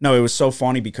 no, it was so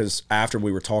funny because after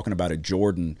we were talking about it,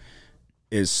 Jordan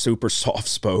is super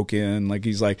soft-spoken. Like,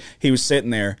 he was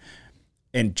sitting there,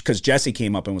 and because Jesse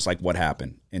came up and was like, what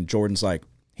happened? And Jordan's like,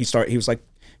 he's like,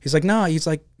 nah, he's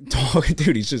like,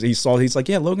 dude, he's like,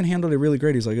 yeah, Logan handled it really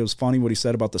great. He's like, it was funny what he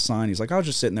said about the sign. He's like, I was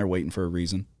just sitting there waiting for a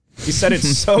reason. He said it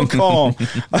so calm.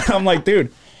 I'm like,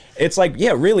 dude, it's like,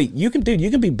 yeah, really, you can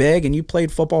be big and you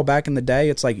played football back in the day.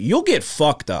 It's like, you'll get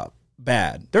fucked up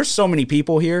bad. There's so many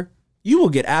people here. You will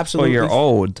get absolutely. Well, you're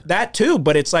old. That too,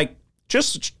 but it's like,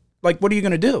 just like, what are you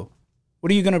going to do?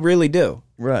 What are you going to really do?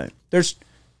 Right. You're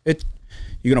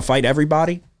going to fight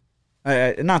everybody?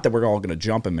 Not that we're all going to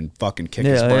jump him and fucking kick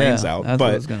his brains out, that's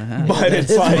but what's gonna happen. But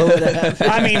it's like,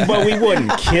 I mean, but we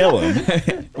wouldn't kill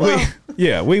him.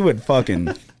 We would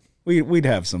fucking, we'd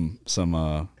have some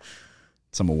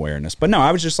awareness. But no,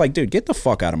 I was just like, dude, get the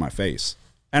fuck out of my face.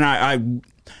 And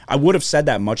I would have said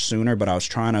that much sooner, but I was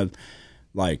trying to,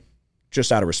 like,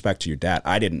 just out of respect to your dad.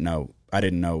 I didn't know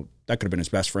that could have been his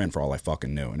best friend for all I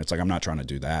fucking knew. And it's like, I'm not trying to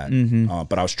do that. Mm-hmm.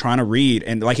 But I was trying to read,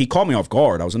 and like, he caught me off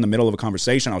guard. I was in the middle of a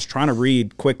conversation. I was trying to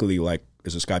read quickly, like,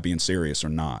 is this guy being serious or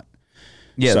not?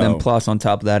 Yeah, then plus on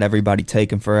top of that, everybody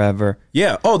taking forever.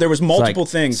 Yeah. Oh, there was multiple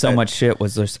things. So much shit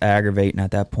was just aggravating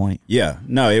at that point. Yeah.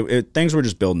 No, things were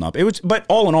just building up. But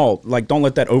all in all, like, don't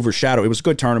let that overshadow. It was a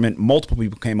good tournament. Multiple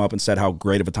people came up and said how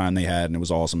great of a time they had, and it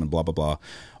was awesome and blah, blah, blah.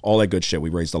 All that good shit. We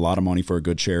raised a lot of money for a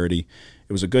good charity.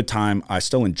 It was a good time. I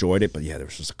still enjoyed it, but yeah, there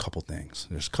was just a couple things.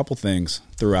 There's a couple things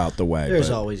throughout the way. There's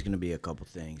always going to be a couple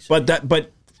things. But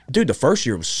dude, the first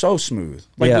year was so smooth.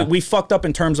 Like Yeah. we fucked up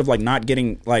in terms of like not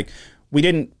getting like we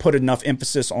didn't put enough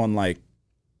emphasis on like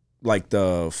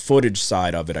the footage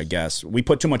side of it, I guess. We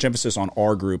put too much emphasis on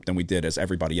our group than we did as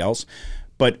everybody else.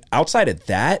 But outside of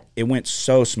that, it went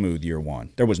so smooth year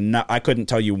one. There was I couldn't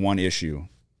tell you one issue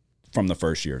from the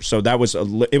first year. So that was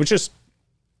it was just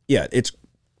it's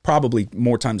probably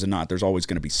more times than not there's always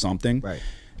going to be something. Right.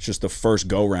 It's just the first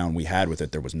go round we had with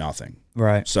it, there was nothing.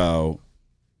 Right. So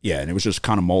yeah, and it was just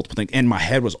kind of multiple things. And my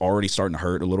head was already starting to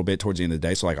hurt a little bit towards the end of the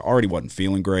day. So like I already wasn't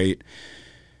feeling great.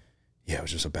 Yeah, it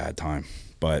was just a bad time.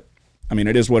 But I mean,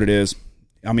 it is what it is.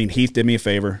 I mean, Heath did me a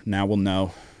favor. Now we'll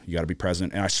know. You got to be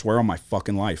present. And I swear on my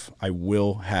fucking life, I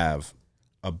will have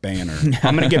a banner.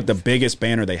 I'm going to get the biggest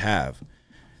banner they have.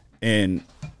 And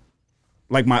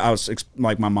like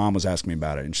my mom was asking me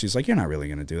about it, and she's like, "You're not really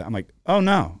going to do that." I'm like, "Oh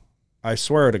no, I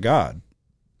swear to God,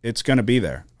 it's going to be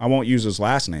there. I won't use his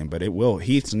last name, but it will.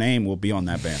 Heath's name will be on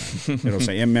that banner. It'll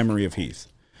say in memory of Heath."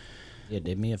 Yeah,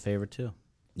 did me a favor too.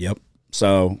 Yep.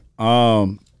 So,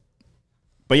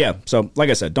 but yeah. So, like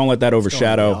I said, don't let that Going to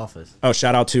overshadow. the office. Oh,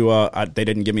 shout out to they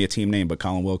didn't give me a team name, but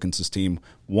Colin Wilkins' team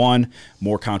won.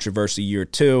 More controversy year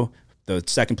two. The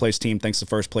second place team thinks the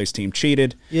first place team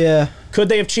cheated. Yeah. Could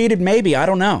they have cheated? Maybe. I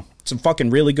don't know. It's a fucking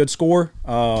really good score.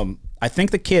 I think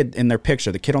the kid in their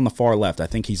picture, the kid on the far left, I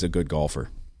think he's a good golfer.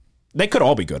 They could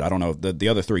all be good. I don't know. The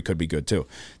other three could be good too.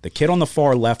 The kid on the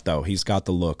far left, though, he's got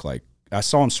the look. Like I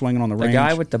saw him swinging on the range. The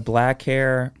guy with the black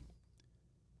hair,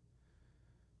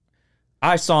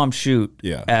 I saw him shoot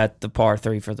at the par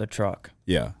 3 for the truck.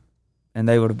 Yeah. And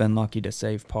they would have been lucky to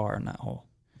save par in that hole.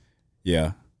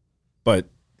 Yeah. But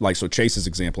like, so Chase's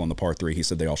example on the par 3, he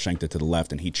said they all shanked it to the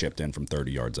left and he chipped in from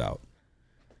 30 yards out.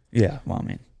 Yeah. Well, I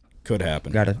mean, could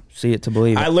happen. Got to see it to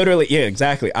believe it. I literally, yeah,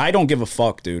 exactly. I don't give a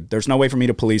fuck, dude. There's no way for me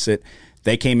to police it.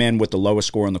 They came in with the lowest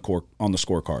score on the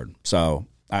scorecard. So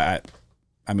I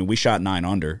mean, we shot 9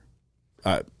 under.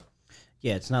 Yeah,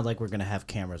 it's not like we're going to have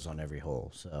cameras on every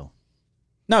hole, so.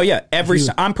 No, yeah.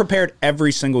 I'm prepared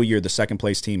every single year the second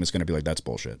place team is going to be like, that's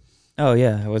bullshit. Oh,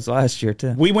 yeah. It was last year,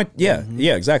 too. We went, yeah,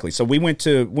 exactly. So we went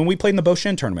to, when we played in the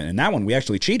Beauchene tournament, and that one we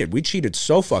actually cheated. We cheated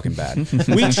so fucking bad.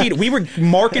 We cheated. We were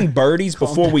marking birdies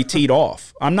before we teed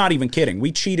off. I'm not even kidding.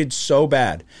 We cheated so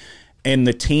bad. And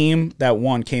the team that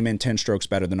won came in 10 strokes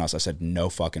better than us. I said, no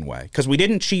fucking way. Because we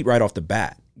didn't cheat right off the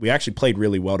bat. We actually played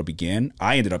really well to begin.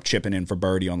 I ended up chipping in for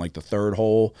birdie on like the third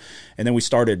hole. And then we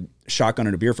started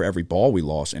shotgunning a beer for every ball we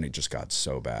lost, and it just got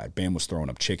so bad. Bam was throwing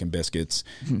up chicken biscuits.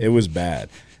 It was bad.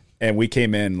 And we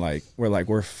came in like,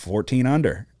 we're 14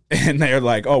 under. And they're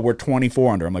like, oh, we're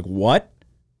 24 under. I'm like, what?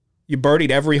 You birdied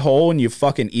every hole and you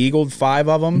fucking eagled 5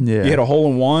 of them? Yeah. You hit a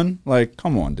hole in 1? Like,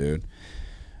 come on, dude.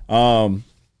 But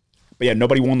yeah,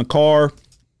 nobody won the car.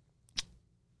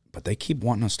 But they keep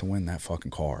wanting us to win that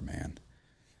fucking car, man.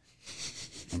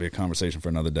 It'll be a conversation for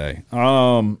another day.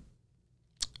 All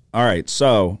right,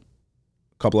 so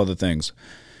a couple other things.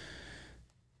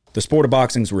 The sport of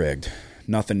boxing's rigged.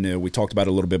 Nothing new. We talked about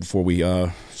it a little bit before we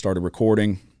started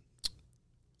recording.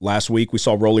 Last week, we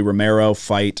saw Rolly Romero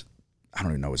fight. I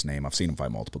don't even know his name. I've seen him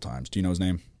fight multiple times. Do you know his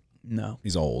name? No.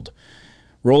 He's old.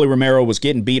 Rolly Romero was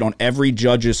getting beat on every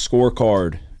judge's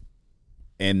scorecard,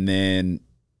 and then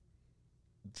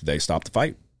they stopped the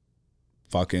fight.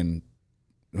 Fucking,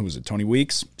 who was it? Tony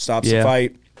Weeks stops the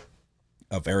fight.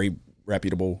 A very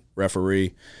reputable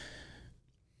referee.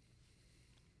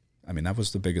 I mean, that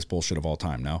was the biggest bullshit of all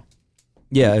time, no?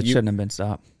 Yeah, it shouldn't have been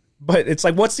stopped. But it's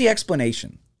like, what's the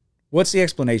explanation? What's the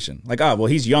explanation? Like, well,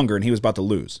 he's younger and he was about to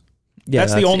lose. Yeah,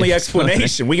 that's the only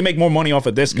explanation. We can make more money off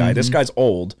of this guy. Mm-hmm. This guy's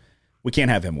old. We can't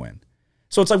have him win.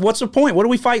 So it's like, what's the point? What are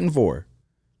we fighting for?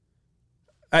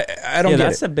 I don't get it.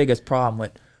 That's the biggest problem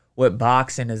with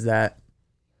boxing is that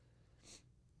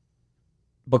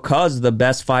because the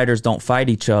best fighters don't fight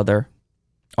each other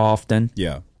often,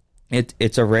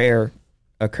 it's a rare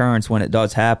occurrence when it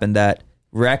does happen that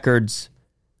records,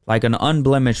 like an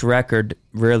unblemished record,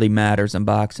 really matters in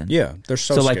boxing. Yeah, they're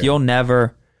so like scared. you'll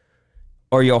never,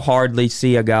 or you'll hardly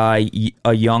see a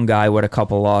young guy with a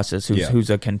couple losses who's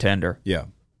a contender. Yeah.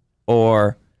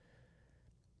 Or,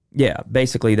 yeah,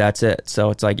 basically that's it.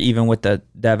 So it's like even with the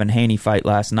Devin Haney fight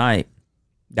last night,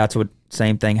 that's what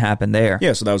same thing happened there.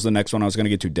 Yeah, so that was the next one I was going to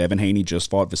get to. Devin Haney just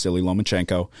fought Vasily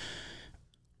Lomachenko.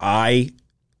 I,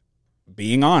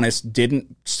 being honest,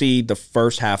 didn't see the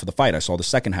first half of the fight. I saw the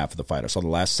second half of the fight. I saw the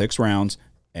last 6 rounds,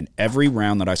 and every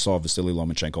round that I saw, Vasily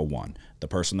Lomachenko won. The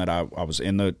person that I was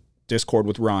in the Discord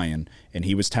with Ryan, and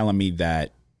he was telling me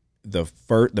that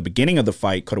the beginning of the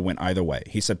fight could have went either way.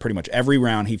 He said pretty much every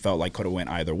round he felt like could have went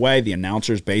either way. The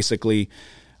announcers basically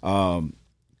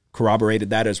corroborated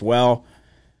that as well.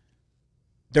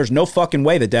 There's no fucking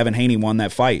way that Devin Haney won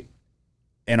that fight.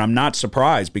 And I'm not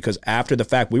surprised because after the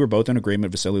fact, we were both in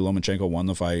agreement Vasily Lomachenko won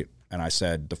the fight. And I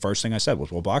said, the first thing I said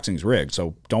was, well, boxing's rigged,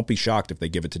 so don't be shocked if they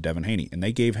give it to Devin Haney. And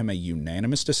they gave him a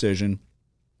unanimous decision.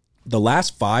 The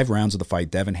last 5 rounds of the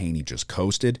fight, Devin Haney just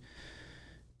coasted,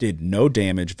 did no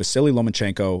damage. Vasily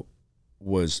Lomachenko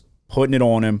was putting it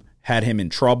on him, had him in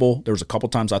trouble. There was a couple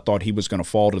times I thought he was going to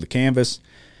fall to the canvas.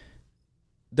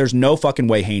 There's no fucking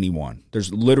way Haney won.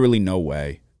 There's literally no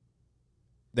way.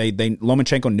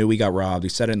 Lomachenko knew he got robbed. He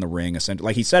said it in the ring.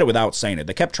 Like he said it without saying it.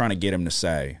 They kept trying to get him to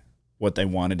say what they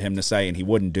wanted him to say, and he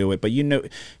wouldn't do it. But you knew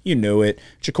it.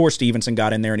 Shakur Stevenson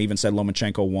got in there and even said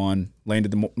Lomachenko won.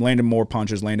 Landed more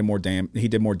punches. He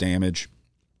did more damage.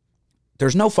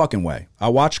 There's no fucking way. I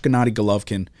watched Gennady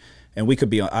Golovkin, and we could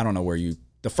be. I don't know where you.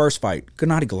 The first fight,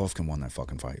 Gennady Golovkin won that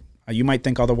fucking fight. You might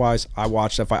think otherwise. I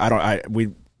watched that fight. We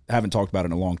haven't talked about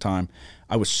it in a long time.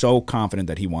 I was so confident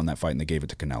that he won that fight, and they gave it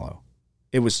to Canelo.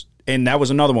 And that was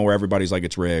another one where everybody's like,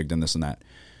 it's rigged and this and that.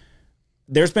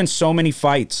 There's been so many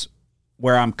fights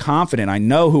where I'm confident I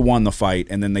know who won the fight,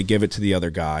 and then they give it to the other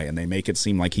guy, and they make it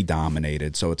seem like he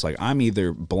dominated. So it's like I'm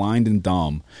either blind and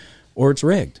dumb, or it's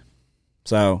rigged.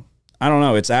 So I don't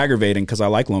know. It's aggravating because I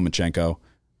like Lomachenko.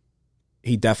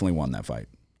 He definitely won that fight.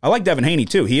 I like Devin Haney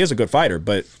too. He is a good fighter,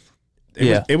 but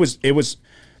it was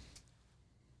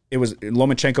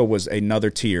Lomachenko was another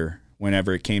tier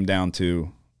whenever it came down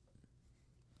to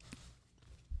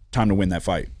time to win that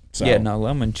fight. So yeah, no,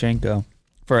 Lomachenko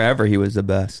forever he was the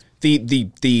best.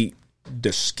 The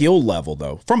skill level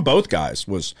though from both guys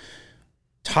was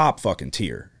top fucking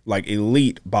tier, like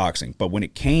elite boxing. But when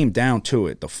it came down to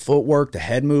it, the footwork, the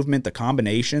head movement, the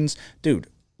combinations, dude,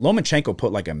 Lomachenko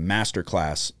put like a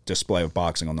masterclass display of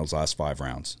boxing on those last 5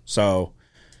 rounds. So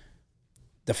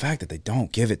the fact that they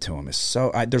don't give it to him is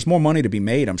so. There's more money to be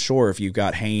made, I'm sure, if you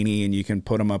got Haney and you can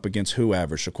put him up against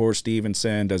whoever. Shakur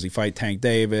Stevenson, does he fight Tank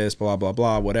Davis? Blah blah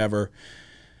blah, whatever.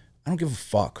 I don't give a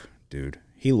fuck, dude.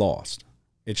 He lost.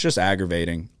 It's just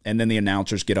aggravating. And then the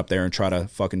announcers get up there and try to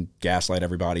fucking gaslight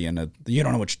everybody into, you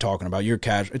don't know what you're talking about. You're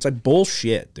casual. It's like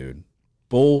bullshit, dude.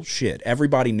 Bullshit.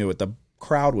 Everybody knew it. The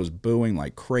crowd was booing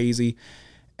like crazy.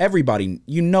 Everybody,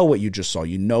 you know what you just saw.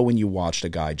 You know when you watched a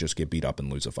guy just get beat up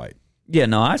and lose a fight. Yeah,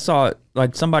 no, I saw it.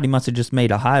 Like somebody must have just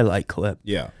made a highlight clip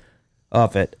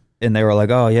of it. And they were like,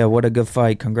 oh, yeah, what a good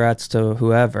fight. Congrats to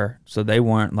whoever. So they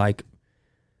weren't like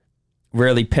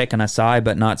really picking a side,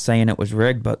 but not saying it was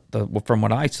rigged. But from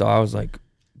what I saw, I was like,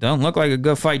 don't look like a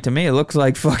good fight to me. It looks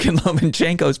like fucking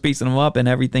Lomachenko's piecing them up in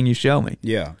everything you show me.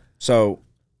 Yeah. So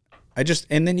I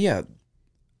don't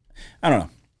know.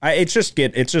 It's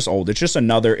just old. It's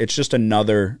another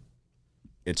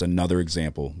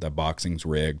example that boxing's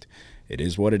rigged. It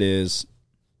is what it is.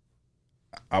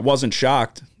 I wasn't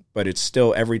shocked, but it's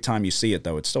still, every time you see it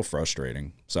though, it's still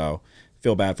frustrating. So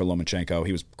feel bad for Lomachenko.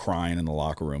 He was crying in the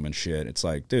locker room and shit. It's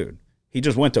like, dude, he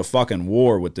just went to fucking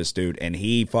war with this dude and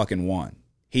he fucking won.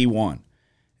 He won.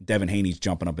 Devin Haney's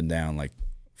jumping up and down like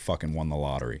fucking won the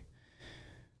lottery.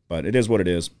 But it is what it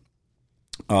is.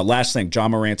 Last thing,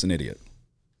 John Morant's an idiot.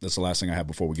 That's the last thing I have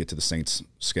before we get to the Saints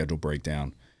schedule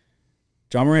breakdown.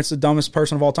 John Morant's the dumbest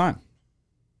person of all time.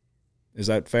 Is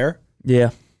that fair? Yeah.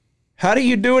 How do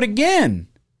you do it again?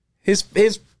 His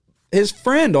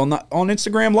friend on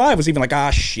Instagram Live was even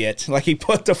like, shit. Like he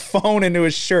put the phone into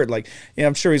his shirt. Like, yeah,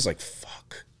 I'm sure he's like,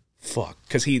 fuck.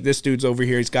 Because this dude's over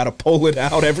here. He's got to pull it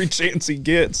out every chance he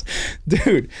gets.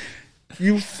 Dude,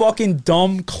 you fucking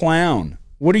dumb clown.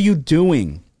 What are you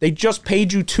doing? They just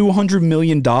paid you $200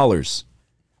 million.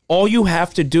 All you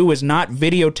have to do is not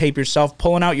videotape yourself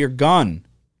pulling out your gun.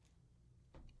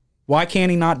 Why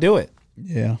can't he not do it?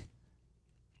 Yeah.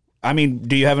 I mean,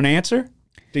 do you have an answer?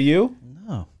 Do you?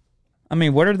 No. I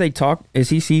mean, what are they talking? Is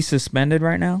he suspended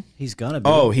right now? He's gonna be.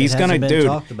 Oh, he's gonna, dude.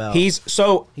 Talked about. He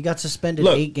got suspended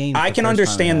look, 8 games. I can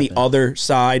understand the other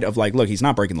side of like, look, he's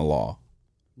not breaking the law.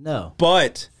 No.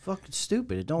 But fucking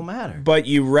stupid. It don't matter. But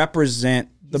you represent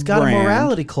the He's got brand. a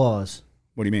morality clause.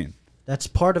 What do you mean? That's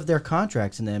part of their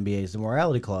contracts in the NBA is the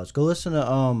morality clause. Go listen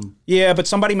to yeah, but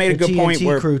somebody made a good point TNT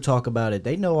where crew talk about it.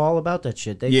 They know all about that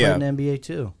shit. They play in the NBA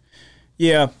too.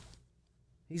 Yeah.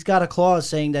 He's got a clause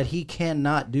saying that he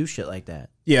cannot do shit like that.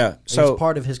 Yeah, so it's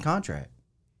part of his contract.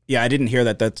 Yeah, I didn't hear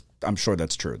that. I'm sure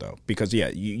that's true though, because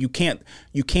yeah, you can't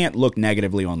look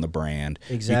negatively on the brand.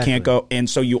 Exactly. You can't go, and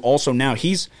so you also now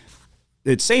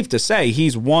it's safe to say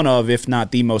he's one of, if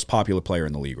not the most popular player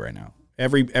in the league right now.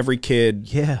 Every kid,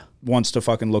 wants to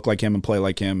fucking look like him and play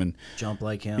like him and Jump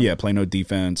like him. yeah, play no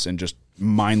defense and just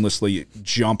mindlessly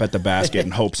jump at the basket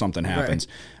and hope something happens.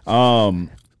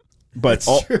 But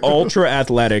ultra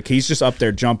athletic, he's just up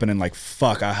there jumping and like,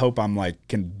 fuck, I hope I'm like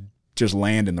can just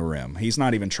land in the rim. He's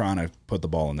not even trying to put the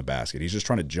ball in the basket. He's just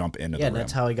trying to jump into the rim. Yeah,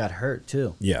 that's how he got hurt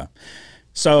too. Yeah.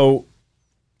 So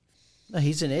No,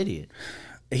 he's an idiot.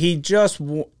 he just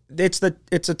it's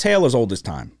a tale as old as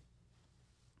time.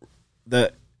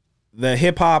 The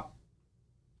hip hop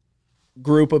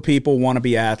group of people want to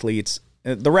be athletes.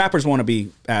 The rappers want to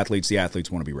be athletes. The athletes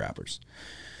want to be rappers.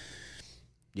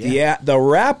 Yeah. The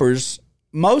rappers,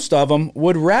 most of them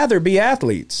would rather be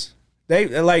athletes.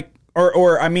 They like,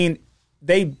 or I mean,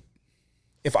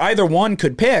 if either one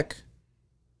could pick,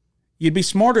 you'd be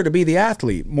smarter to be the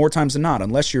athlete more times than not,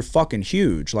 unless you're fucking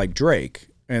huge like Drake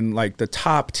and like the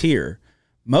top tier.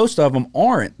 Most of them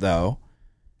aren't though,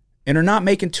 and are not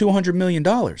making $200 million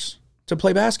to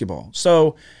play basketball.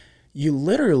 So you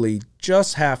literally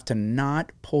just have to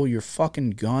not pull your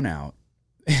fucking gun out.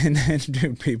 And then,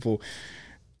 dude, people,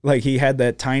 like, he had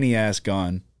that tiny ass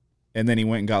gun, and then he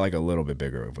went and got like a little bit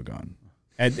bigger of a gun.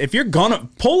 And if you're gonna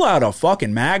pull out a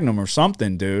fucking Magnum or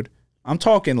something, dude, I'm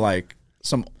talking like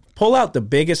pull out the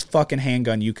biggest fucking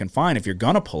handgun you can find if you're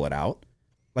gonna pull it out.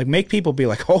 Like, make people be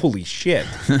like, holy shit.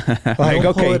 Like,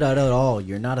 Don't pull okay, it out at all.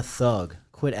 You're not a thug.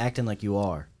 Quit acting like you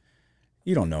are.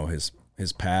 you don't know his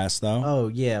past though. Oh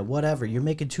yeah, whatever. You're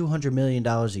making $200 million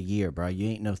a year, bro. You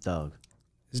ain't no thug.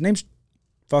 His name's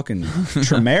fucking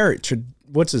Tremere.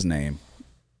 What's his name?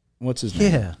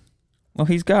 Yeah. Well,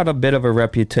 he's got a bit of a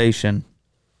reputation,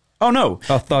 Oh no,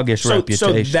 a thuggish so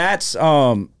reputation. that's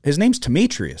his name's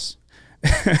Demetrius.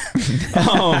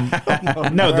 No,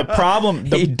 the problem.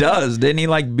 He does, didn't he?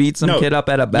 Like beat some kid up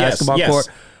at a basketball court,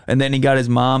 and then he got his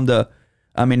mom to.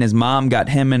 I mean, his mom got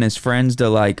him and his friends to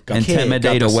like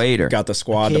intimidate a waiter. Got the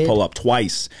squad to pull up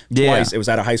twice. Yeah. It was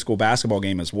at a high school basketball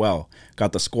game as well.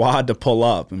 Got the squad to pull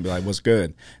up and be like, "What's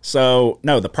good?" So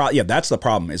no, that's the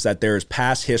problem is that there's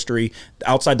past history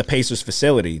outside the Pacers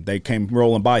facility. They came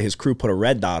rolling by. His crew put a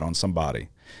red dot on somebody.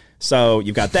 So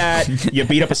you've got that. You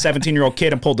beat up a 17-year-old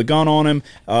kid and pulled the gun on him.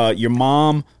 Your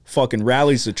mom fucking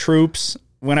rallies the troops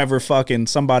whenever fucking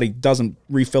somebody doesn't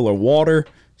refill her water.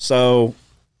 So.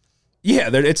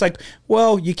 Yeah, it's like,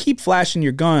 well, you keep flashing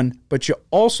your gun, but you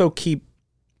also keep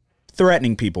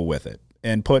threatening people with it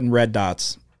and putting red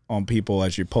dots on people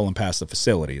as you're pulling past the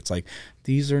facility. It's like,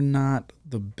 these are not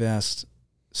the best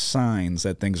signs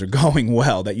that things are going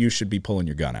well, that you should be pulling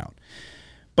your gun out.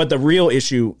 But the real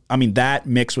issue, I mean, that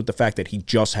mixed with the fact that he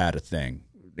just had a thing.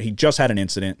 He just had an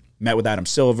incident, met with Adam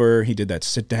Silver. He did that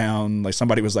sit down. Like,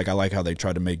 somebody was like, I like how they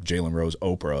tried to make Jalen Rose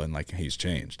Oprah, and like, he's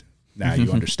changed. Now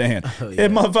you understand.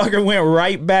 That motherfucker went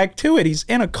right back to it. He's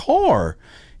in a car.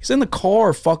 He's in the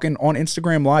car fucking on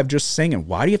Instagram Live just singing.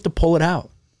 Why do you have to pull it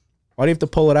out? Why do you have to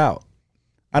pull it out?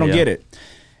 I don't get it.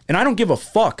 And I don't give a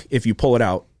fuck if you pull it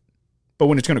out. But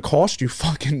when it's going to cost you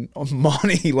fucking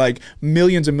money, like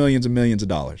millions and millions and millions of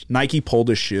dollars. Nike pulled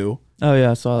his shoe. Oh,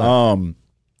 yeah, I saw that.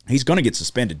 He's going to get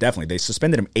suspended, definitely. They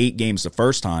suspended him 8 games the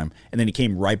first time, and then he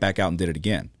came right back out and did it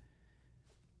again.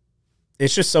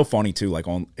 It's just so funny too. Like,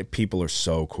 people are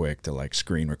so quick to like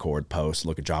screen record, post,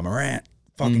 look at Ja Morant,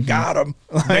 fucking got him.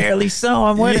 Like, Barely so,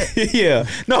 I'm with it. Yeah,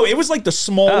 no, it was like the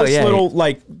smallest little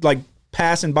like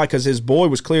passing by because his boy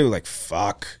was clearly like,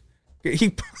 fuck.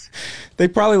 They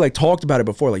probably like talked about it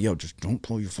before, like, yo, just don't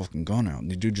pull your fucking gun out. And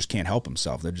the dude just can't help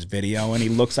himself. They're just videoing. He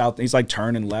looks out. He's like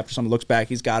turning left or something. Looks back.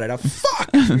 He's got it out.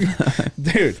 Fuck,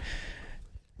 dude.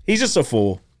 He's just a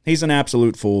fool. He's an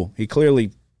absolute fool. He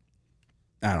clearly.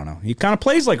 I don't know. He kind of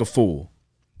plays like a fool.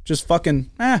 Just fucking,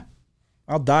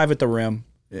 I'll dive at the rim.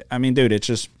 I mean, dude, it's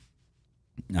just,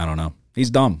 I don't know.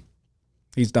 He's dumb.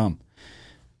 He's dumb.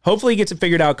 Hopefully he gets it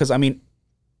figured out because, I mean,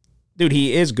 dude,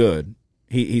 he is good.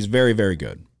 He's very, very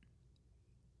good.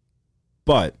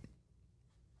 But,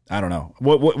 I don't know.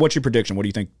 What's your prediction? What do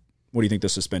you think? What do you think the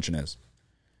suspension is?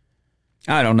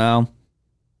 I don't know.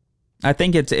 I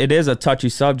think it is a touchy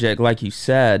subject, like you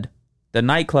said. The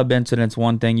nightclub incident's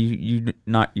one thing.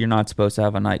 You're not supposed to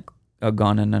have a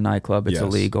gun in a nightclub. It's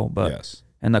illegal. But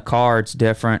in the car, it's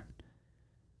different.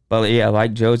 But yeah,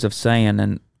 like Joseph's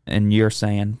saying and you're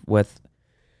saying with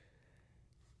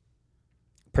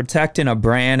protecting a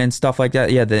brand and stuff like that.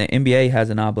 Yeah, the NBA has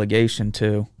an obligation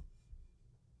to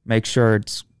make sure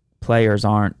its players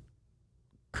aren't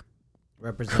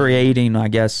creating, I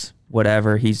guess,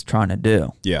 whatever he's trying to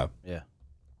do. Yeah. Yeah.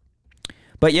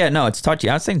 But yeah, no, it's touchy.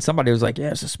 I was saying somebody was like,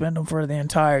 yeah, suspend him for the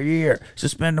entire year.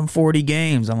 Suspend him 40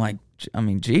 games. I'm like, I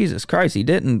mean, Jesus Christ, he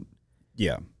didn't.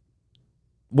 Yeah.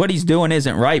 what he's doing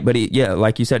isn't right, but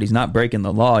like you said, he's not breaking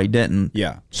the law. He didn't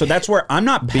Yeah. So that's where I'm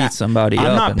not beat somebody I'm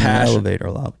up not in the passionate.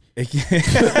 elevator lobby.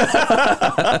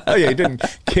 Oh yeah, he didn't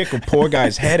kick a poor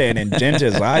guy's head in and dent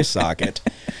his eye socket.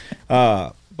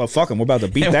 But fuck him, we're about to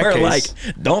beat And that we're case.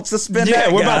 like, don't suspend that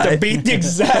Yeah, we're about guy. to beat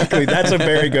exactly. That's a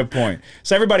very good point.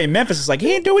 So everybody in Memphis is like,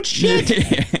 he ain't doing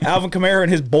shit. Alvin Kamara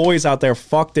and his boys out there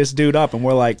fucked this dude up, and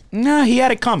we're like, nah, he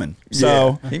had it coming.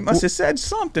 So He must have said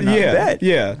something. I yeah, bet.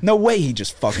 yeah. No way he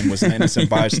just fucking was an innocent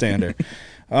bystander.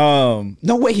 No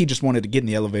way he just wanted to get in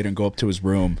the elevator and go up to his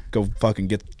room, go fucking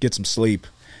get some sleep.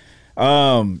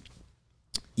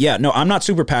 Yeah, no, I'm not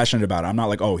super passionate about it. I'm not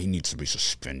like, oh, he needs to be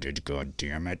suspended. God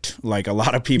damn it! Like a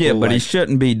lot of people. Yeah, but he like,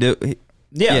 shouldn't be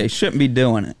he shouldn't be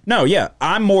doing it. No, yeah,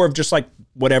 I'm more of just like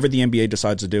whatever the NBA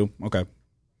decides to do. Okay,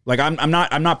 like I'm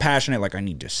not passionate. Like I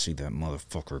need to see that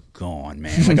motherfucker gone,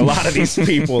 man. Like a lot of these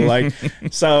people, like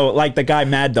so, like the guy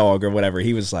Mad Dog or whatever.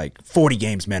 He was like 40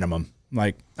 games minimum.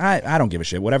 Like I don't give a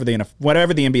shit. Whatever the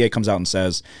NBA comes out and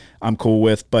says, I'm cool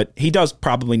with. But he does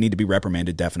probably need to be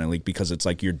reprimanded, definitely, because it's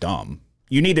like you're dumb.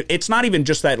 You need to. It's not even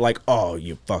just that like, oh,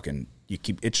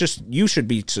 it's just you should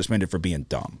be suspended for being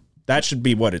dumb. That should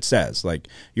be what it says. Like,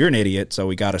 you're an idiot, so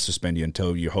we got to suspend you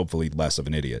until you're hopefully less of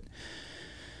an idiot.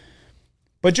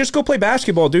 But just go play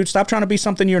basketball, dude. Stop trying to be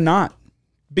something you're not.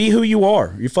 Be who you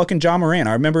are. You're fucking Ja Morant.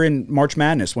 I remember in March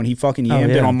Madness when he fucking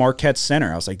yammed it on Marquette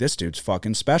Center. I was like, this dude's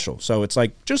fucking special. So it's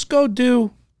like, just go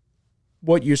do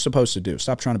what you're supposed to do.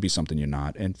 Stop trying to be something you're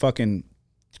not. And fucking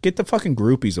get the fucking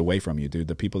groupies away from you, dude.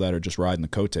 The people that are just riding the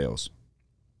coattails.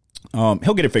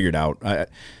 He'll get it figured out.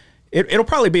 It'll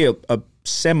probably be a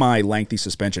semi-lengthy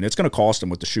suspension. It's going to cost him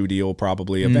with the shoe deal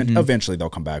probably. Eventually they'll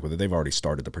come back with it. They've already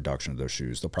started the production of those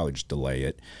shoes. They'll probably just delay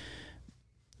it.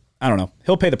 I don't know.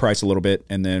 He'll pay the price a little bit,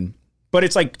 and then. But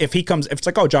it's like if it's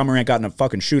like, oh, Ja Morant got in a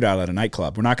fucking shootout at a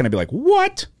nightclub. We're not going to be like,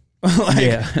 what?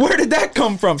 Where did that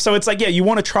come from? So it's like, yeah, you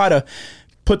want to try to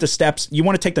put the steps. You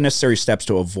want to take the necessary steps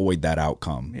to avoid that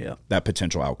outcome. Yeah. That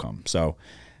potential outcome. So,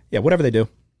 yeah, whatever they do,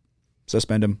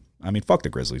 suspend him. I mean, fuck the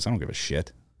Grizzlies. I don't give a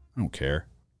shit. I don't care.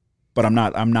 But I'm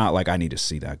not like I need to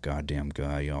see that goddamn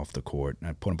guy off the court and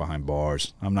I put him behind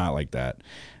bars. I'm not like that.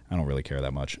 I don't really care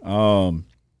that much.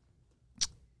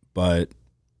 But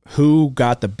who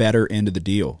got the better end of the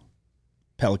deal?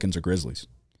 Pelicans or Grizzlies?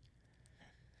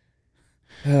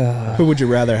 Who would you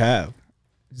rather have?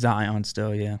 Zion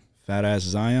still, yeah. Fat ass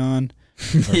Zion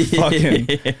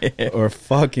or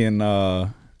fucking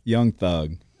Young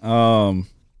Thug?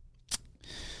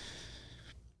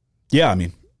 Yeah, I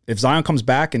mean, if Zion comes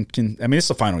back and can, I mean, it's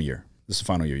the final year. This is the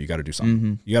final year. You got to do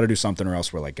something. You got to do something, or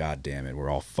else we're like, God damn it, we're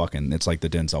all fucking. It's like the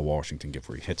Denzel Washington gift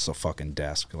where he hits the fucking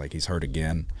desk like he's hurt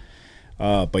again.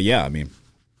 But yeah, I mean,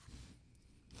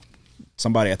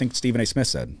 I think Stephen A. Smith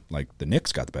said, like, the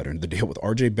Knicks got the better end of the deal with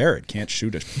R.J. Barrett. Can't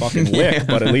shoot a fucking lick,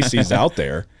 but at least he's out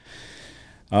there.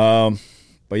 But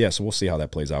yeah, so we'll see how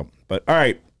that plays out. But all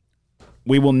right,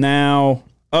 we will now.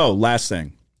 Oh, last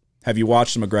thing, have you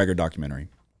watched the McGregor documentary?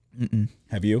 Mm-mm.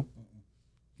 Have you?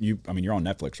 I mean, you're on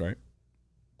Netflix, right?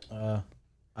 I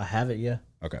have it, yeah.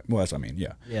 Okay. Well, that's what I mean.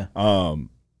 Yeah. Yeah.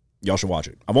 Y'all should watch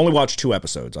it. I've only watched 2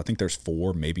 episodes. I think there's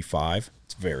 4, maybe 5.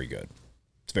 It's very good.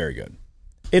 It's very good.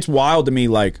 It's wild to me.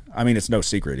 Like, I mean, it's no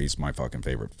secret he's my fucking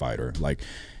favorite fighter. Like,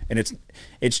 and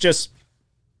it's just,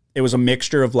 it was a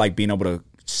mixture of like being able to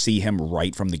see him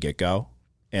right from the get-go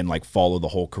and like follow the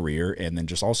whole career, and then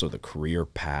just also the career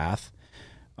path.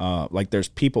 Like there's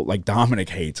people like Dominic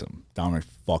hates him. Dominic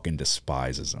fucking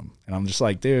despises him. And I'm just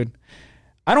like, dude,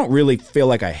 I don't really feel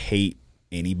like I hate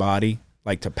anybody,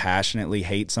 like to passionately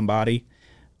hate somebody.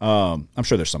 I'm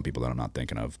sure there's some people that I'm not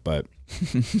thinking of, but,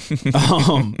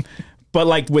 but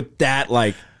like with that,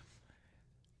 like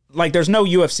there's no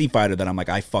UFC fighter that I'm like,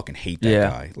 I fucking hate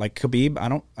that guy. Like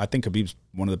Khabib, I think Khabib's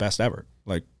one of the best ever.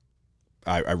 Like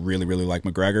I really, really like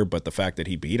McGregor, but the fact that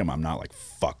he beat him, I'm not like,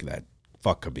 fuck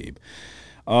Khabib.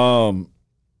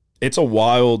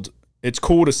 It's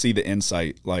cool to see the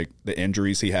insight, like the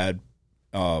injuries he had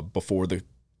before the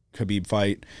Khabib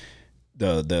fight,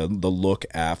 the look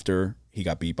after he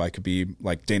got beat by Khabib.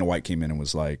 Like Dana White came in and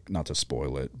was like, not to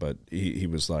spoil it, but he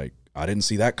was like, I didn't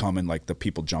see that coming. Like the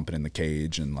people jumping in the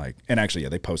cage and like, and actually, yeah,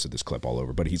 they posted this clip all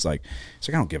over, but he's like,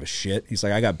 I don't give a shit. He's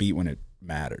like, I got beat when it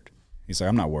mattered. He's like,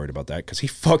 I'm not worried about that because he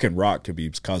fucking rocked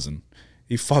Khabib's cousin.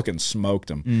 He fucking smoked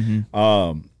him.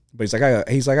 But he's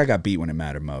like, I got beat when it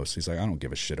mattered most. He's like, I don't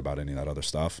give a shit about any of that other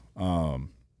stuff.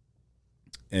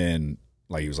 And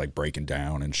like he was like breaking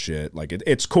down and shit. Like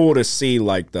it's cool to see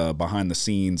like the behind the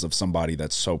scenes of somebody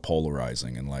that's so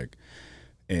polarizing and like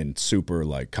and super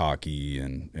like cocky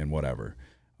and whatever.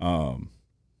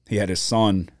 He had his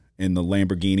son in the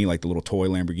Lamborghini, like the little toy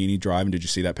Lamborghini driving. Did you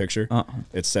see that picture?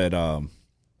 It said, I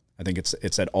think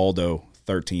it said Aldo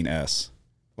 13S,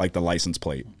 like the license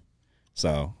plate.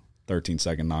 So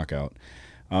 13-second knockout.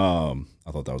 I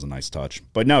thought that was a nice touch.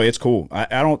 But no, it's cool.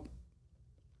 I don't.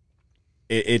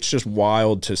 It's just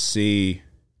wild to see.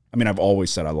 I mean, I've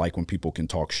always said I like when people can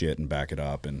talk shit and back it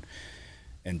up, and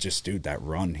just, dude, that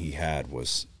run he had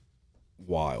was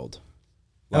wild.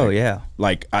 Like, oh yeah,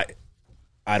 like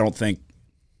I don't think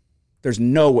there's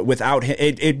no without him.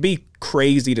 It'd be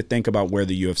crazy to think about where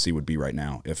the UFC would be right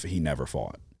now if he never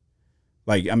fought.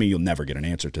 Like, I mean, you'll never get an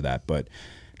answer to that, but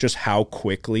just how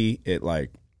quickly it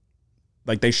like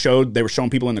they were showing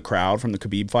people in the crowd from the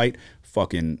Khabib fight,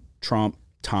 fucking Trump,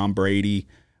 Tom Brady,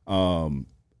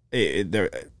 they're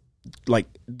like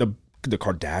the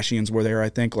Kardashians were there, I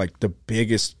think, like the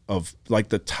biggest of like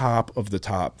the top of the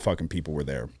top fucking people were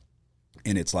there.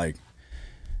 And it's like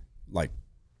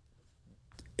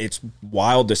it's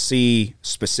wild to see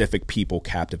specific people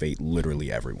captivate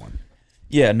literally everyone.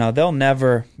 Yeah, no, there'll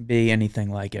never be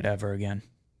anything like it ever again.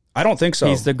 I don't think so.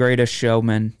 He's the greatest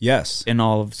showman, yes, in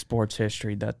all of sports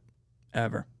history that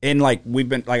ever. And like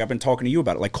I've been talking to you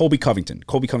about it. Like Colby Covington.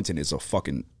 Colby Covington is a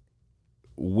fucking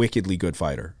wickedly good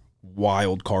fighter.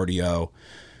 Wild cardio.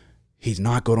 He's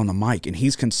not good on the mic, and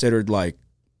he's considered like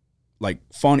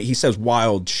funny. He says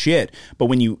wild shit, but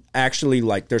when you actually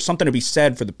like, there's something to be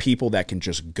said for the people that can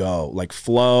just go like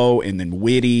flow and then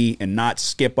witty and not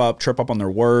trip up on their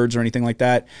words or anything like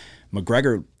that.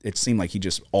 McGregor, it seemed like he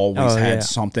just always had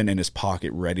something in his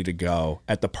pocket ready to go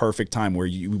at the perfect time. Where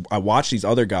I watch these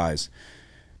other guys,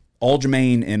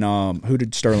 Aljamain and who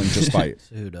did Sterling just fight?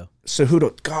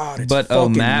 Cejudo. God, it's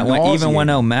fucking even when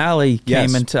O'Malley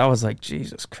came into, I was like,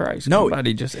 Jesus Christ,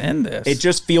 somebody just end this. It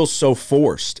just feels so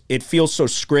forced. It feels so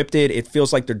scripted. It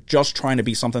feels like they're just trying to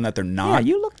be something that they're not.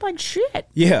 Yeah, you look like shit.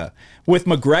 Yeah. With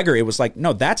McGregor, it was like,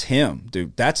 no, that's him,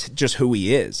 dude. That's just who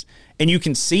he is. And you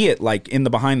can see it like in the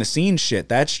behind the scenes shit.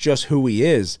 That's just who he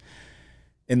is.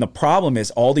 And the problem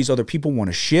is all these other people want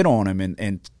to shit on him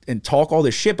and talk all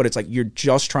this shit, but it's like you're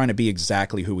just trying to be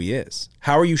exactly who he is.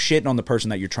 How are you shitting on the person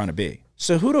that you're trying to be?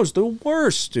 Cejudo's the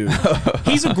worst, dude.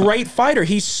 He's a great fighter.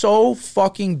 He's so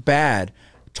fucking bad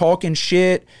talking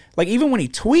shit. Like even when he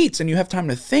tweets and you have time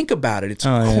to think about it, it's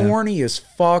corny as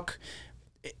fuck.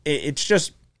 It's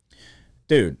just,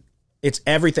 dude, it's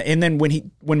everything. And then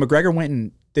when McGregor went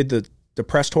and did the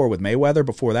press tour with Mayweather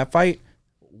before that fight,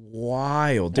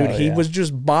 wild, dude. He was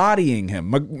just bodying him.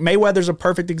 Mayweather's a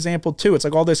perfect example too. It's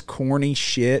like all this corny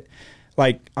shit.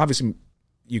 Like obviously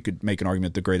you could make an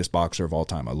argument the greatest boxer of all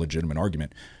time, a legitimate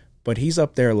argument, but he's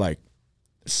up there like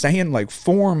saying like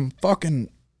form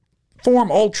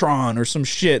Ultron or some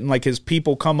shit, and like his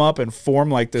people come up and form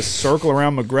like this circle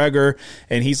around McGregor,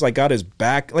 and he's like got his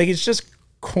back, like it's just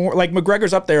like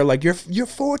McGregor's up there like you're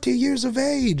 40 years of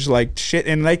age, like shit,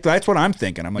 and like that's what I'm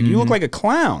thinking. I'm like, you look like a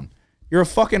clown. You're a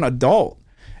fucking adult.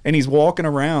 And he's walking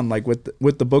around like with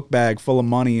the book bag full of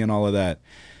money and all of that.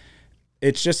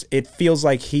 It's just, it feels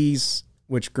like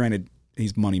which granted,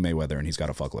 he's Money Mayweather and he's got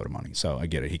a fuckload of money. So I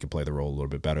get it. He could play the role a little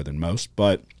bit better than most.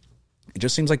 But it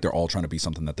just seems like they're all trying to be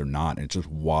something that they're not. And it's just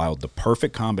wild. The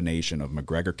perfect combination of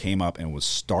McGregor came up and was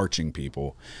starching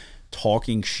people,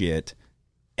 talking shit.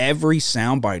 Every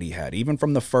soundbite he had, even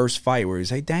from the first fight where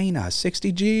he's, hey, Dana,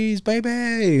 60 G's,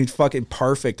 baby. Fucking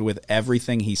perfect with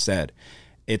everything he said.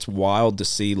 It's wild to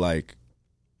see,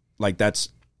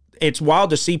 it's wild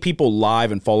to see people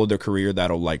live and follow their career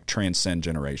that'll, like, transcend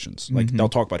generations. Like, they'll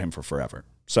talk about him for forever.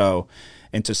 So,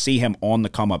 and to see him on the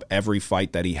come up every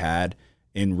fight that he had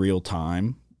in real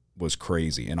time was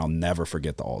crazy. And I'll never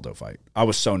forget the Aldo fight. I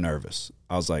was so nervous.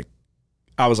 I was like,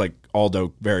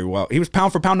 Aldo very well. He was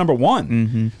pound for pound number one.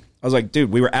 Mm-hmm. I was like,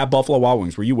 dude, we were at Buffalo Wild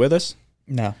Wings. Were you with us?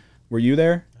 No. Were you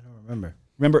there? I don't remember.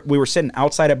 Remember, we were sitting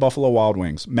outside at Buffalo Wild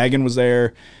Wings. Megan was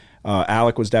there.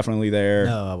 Alec was definitely there.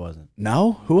 No, I wasn't.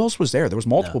 No? Who else was there? There was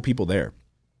multiple people there.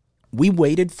 We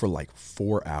waited for like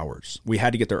 4 hours. We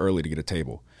had to get there early to get a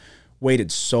table.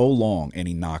 Waited so long, and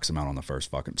he knocks him out on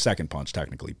the second punch,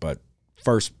 technically, but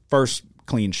first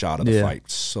clean shot of the fight.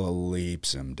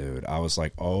 Sleeps him, dude. I was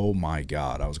like, oh my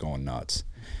God. I was going nuts.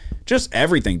 Just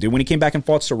everything, dude. When he came back and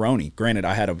fought Cerrone, granted,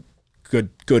 I had a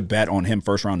good bet on him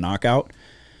first round knockout.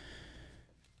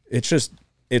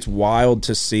 It's wild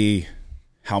to see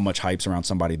how much hype's around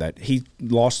somebody that he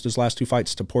lost his last two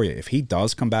fights to Poirier. If he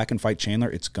does come back and fight Chandler,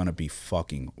 it's going to be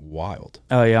fucking wild.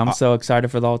 Oh, yeah. I'm so excited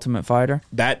for the Ultimate Fighter.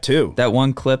 That too. That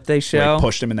one clip they show. Like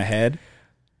pushed him in the head.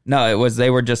 No, they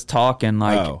were just talking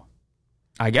like,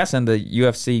 I guess in the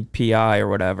UFC PI or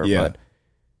whatever. Yeah. But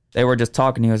they were just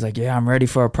talking. He was like, yeah, I'm ready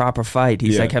for a proper fight.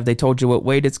 He's Yeah. like, have they told you what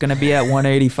weight it's going to be at?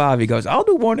 185. He goes, I'll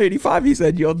do 185. He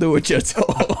said, you'll do it yourself.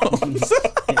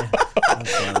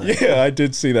 Yeah, I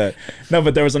did see that. No,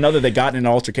 but there was another. They got in an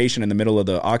altercation in the middle of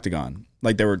the octagon.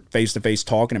 Like they were face to face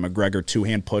talking, and McGregor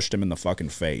two-hand pushed him in the fucking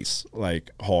face,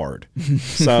 like hard.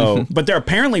 So, but there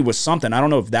apparently was something. I don't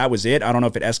know if that was it. I don't know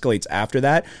if it escalates after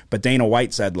that. But Dana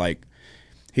White said like,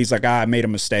 he's like, I made a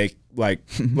mistake, like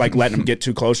letting him get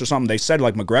too close or something. They said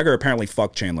like McGregor apparently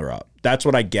fucked Chandler up. That's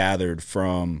what I gathered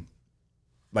from.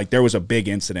 Like there was a big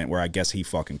incident where I guess he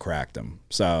fucking cracked him.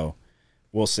 So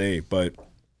we'll see, but.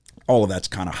 All of that's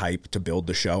kind of hype to build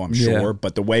the show, I'm sure. Yeah.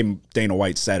 But the way Dana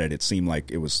White said it, it seemed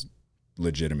like it was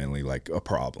legitimately like a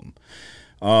problem.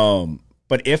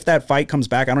 But if that fight comes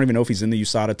back, I don't even know if he's in the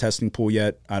USADA testing pool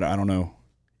yet. I don't know.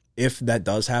 If that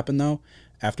does happen, though,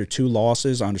 after 2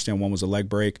 losses, I understand one was a leg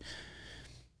break,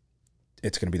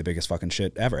 it's going to be the biggest fucking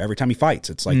shit ever. Every time he fights,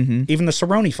 it's like even the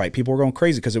Cerrone fight, people were going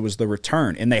crazy because it was the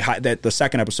return. And that the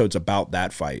second episode's about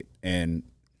that fight. And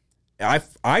I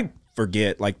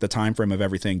forget like the time frame of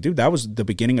everything. Dude, that was the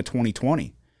beginning of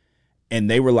 2020.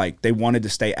 And they were like, they wanted to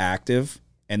stay active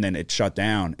and then it shut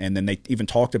down. And then they even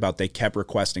talked about they kept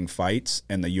requesting fights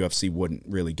and the UFC wouldn't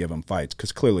really give them fights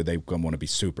because clearly they want to be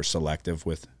super selective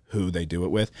with who they do it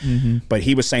with. But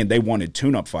he was saying they wanted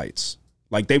tune-up fights.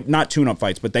 Like they, not tune-up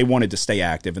fights, but they wanted to stay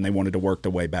active and they wanted to work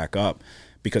their way back up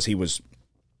because he was,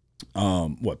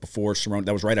 before Cerrone,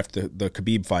 that was right after the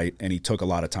Khabib fight and he took a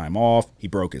lot of time off. He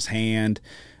broke his hand.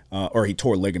 Or he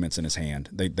tore ligaments in his hand.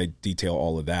 They detail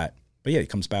all of that. But yeah, he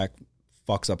comes back,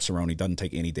 fucks up Cerrone, doesn't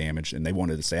take any damage, and they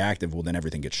wanted to stay active. Well, then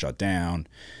everything gets shut down.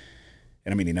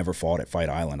 And I mean, he never fought at Fight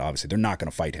Island, obviously. They're not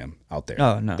going to fight him out there.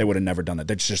 Oh, no. They would have never done that.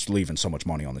 They're just leaving so much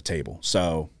money on the table.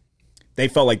 So they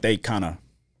felt like they kind of,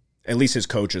 at least his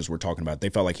coaches were talking about it, they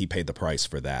felt like he paid the price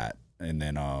for that. And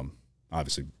then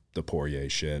obviously the Poirier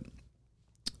shit.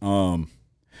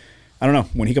 I don't know.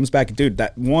 When he comes back, dude,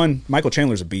 that one, Michael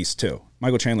Chandler's a beast too.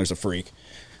 Michael Chandler's a freak.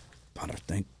 But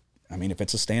I mean, if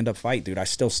it's a stand-up fight, dude, I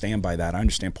still stand by that. I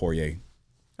understand Poirier.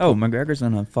 Oh, McGregor's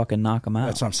going to fucking knock him out.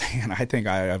 That's what I'm saying. I think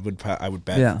I would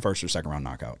bet first or second round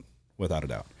knockout, without a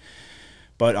doubt.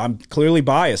 But I'm clearly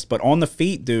biased. But on the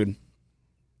feet, dude,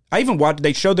 I even watched,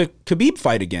 they show the Khabib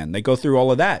fight again. They go through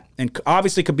all of that. And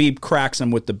obviously Khabib cracks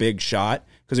him with the big shot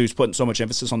because he was putting so much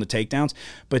emphasis on the takedowns.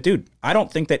 But, dude, I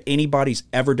don't think that anybody's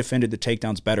ever defended the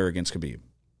takedowns better against Khabib.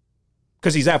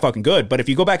 Because he's that fucking good. But if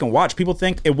you go back and watch, people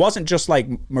think it wasn't just like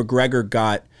McGregor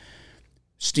got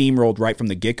steamrolled right from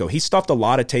the get-go. He stuffed a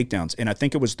lot of takedowns. And I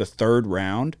think it was the 3rd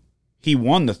round. He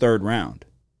won the 3rd round.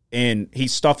 And he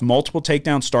stuffed multiple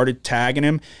takedowns, started tagging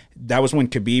him. That was when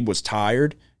Khabib was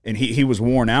tired. And he was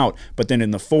worn out. But then in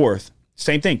the 4th,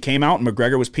 same thing. Came out and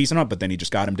McGregor was piecing up, but then he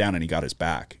just got him down and he got his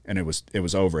back. And it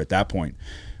was over at that point.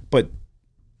 But,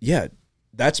 yeah,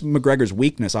 that's McGregor's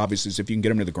weakness, obviously, is if you can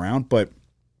get him to the ground. But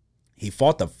he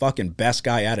fought the fucking best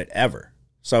guy at it ever.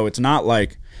 So it's not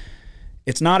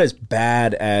as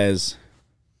bad as,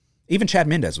 even Chad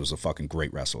Mendez was a fucking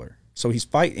great wrestler. So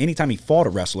anytime he fought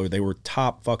a wrestler, they were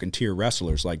top fucking tier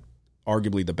wrestlers, like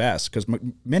arguably the best. Because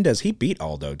Mendez, he beat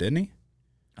Aldo, didn't he?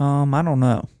 I don't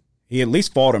know. He at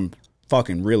least fought him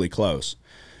fucking really close.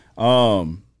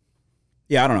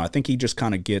 Yeah, I don't know. I think he just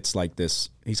kind of gets like this.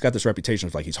 He's got this reputation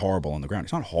of like he's horrible on the ground.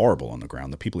 He's not horrible on the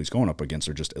ground. The people he's going up against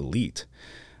are just elite.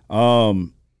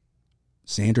 Xander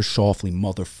Schauffele,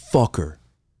 motherfucker.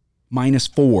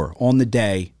 -4 on the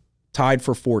day, tied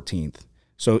for 14th.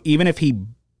 So even if he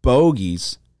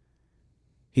bogeys,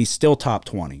 he's still top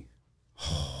 20.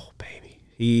 Oh, baby.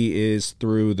 He is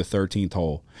through the 13th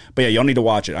hole. But yeah, you'll need to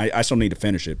watch it. I still need to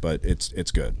finish it, but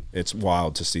it's good. It's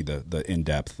wild to see the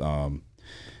in-depth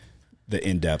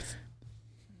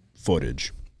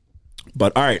footage.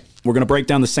 But all right, we're going to break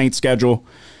down the Saints schedule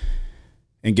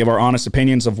and give our honest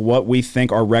opinions of what we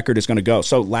think our record is going to go.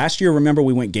 So last year, remember,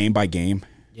 we went game by game?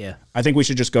 Yeah. I think we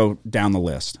should just go down the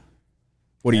list.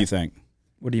 What do you think?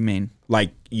 What do you mean?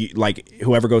 Like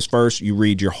whoever goes first, you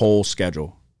read your whole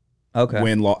schedule. Okay.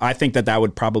 Win, I think that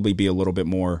would probably be a little bit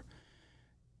more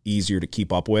easier to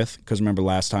keep up with. Because remember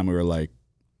last time we were like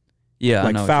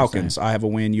Falcons, I have a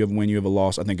win, you have a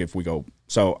loss. I think if we go,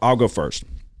 so I'll go first.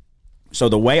 So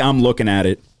the way I'm looking at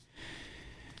it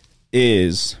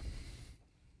is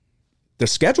the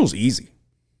schedule's easy.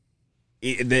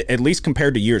 At least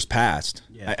compared to years past.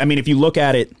 Yeah. I mean, if you look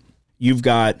at it, you've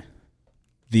got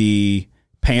the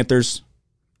Panthers,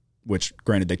 which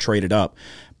granted they traded up,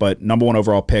 but number 1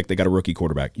 overall pick, they got a rookie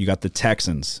quarterback. You got the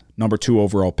Texans, number 2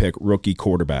 overall pick, rookie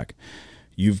quarterback.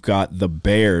 You've got the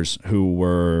Bears, who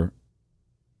were,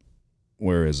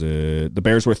 where is it? The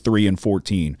Bears were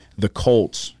 3-14. The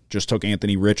Colts Just took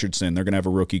Anthony Richardson. They're going to have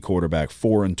a rookie quarterback,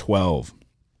 4-12.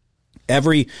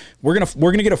 We're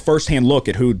gonna get a firsthand look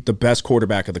at who the best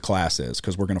quarterback of the class is,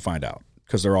 because we're gonna find out,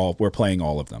 because we're playing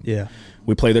all of them. Yeah.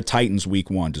 We play the Titans week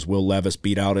 1. Does Will Levis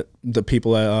beat out the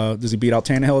people? Does he beat out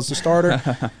Tannehill as the starter?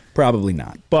 Probably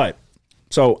not. But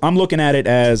so I'm looking at it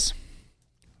as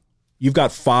you've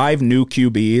got 5 new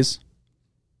QBs.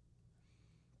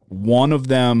 One of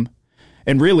them,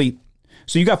 and really,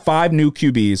 so you got 5 new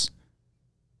QBs.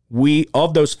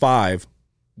 Of those 5,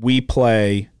 we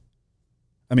play.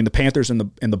 I mean, the Panthers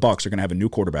and the Bucks are going to have a new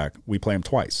quarterback. We play them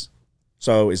twice.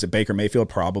 So is it Baker Mayfield?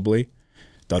 Probably.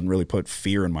 Doesn't really put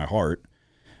fear in my heart.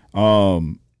 But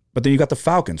then you got the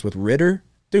Falcons with Ritter.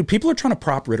 Dude, people are trying to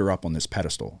prop Ritter up on this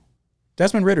pedestal.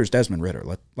 Desmond Ritter's Desmond Ritter.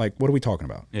 Like, what are we talking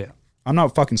about? Yeah. I'm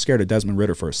not fucking scared of Desmond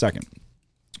Ritter for a second.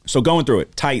 So going through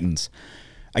it, Titans.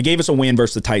 I gave us a win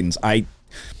versus the Titans.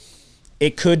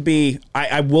 It could be.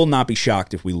 I will not be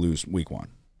shocked if we lose week 1.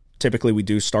 Typically, we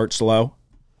do start slow.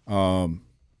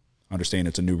 Understand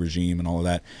it's a new regime and all of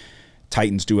that.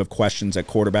 Titans do have questions at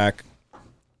quarterback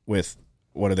with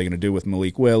what are they going to do with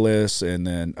Malik Willis, and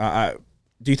then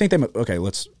do you think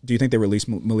they release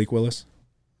Malik Willis?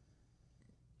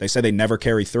 They said they never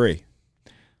carry 3.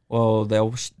 Well,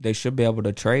 they should be able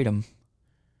to trade him.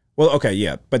 Well, okay,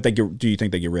 yeah, but do you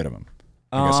think they get rid of him?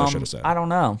 I guess I should have said. I don't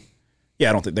know. Yeah,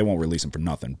 I don't think they won't release him for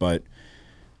nothing, but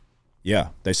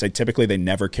yeah, they say typically they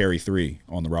never carry 3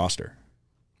 on the roster.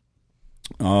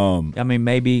 I mean,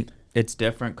 maybe it's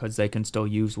different because they can still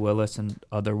use Willis in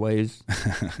other ways.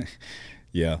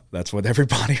 Yeah, that's what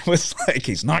everybody was like.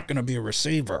 He's not going to be a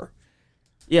receiver.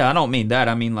 Yeah, I don't mean that.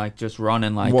 I mean like just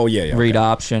running like read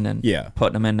option and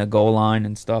putting them in the goal line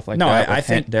and stuff like that. I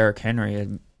think Derrick Henry.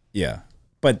 Yeah,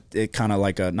 but it kind of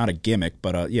like not a gimmick,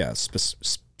 but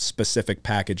specific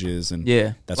packages and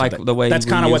that's like the way that's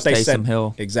kind of what they said.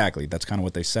 Hill. Exactly, that's kind of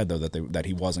what they said though, that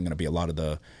he wasn't going to be a lot of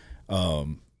the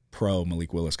pro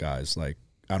Malik Willis guys. Like,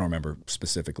 I don't remember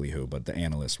specifically who, but the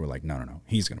analysts were like, no,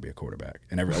 he's going to be a quarterback.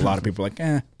 And a lot of people were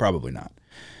like, probably not.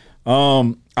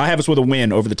 I have us with a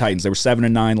win over the Titans. They were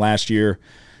 7-9 last year.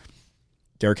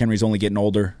 Derrick Henry's only getting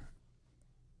older.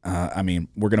 I mean,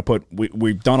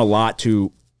 we've done a lot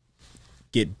to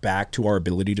get back to our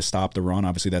ability to stop the run.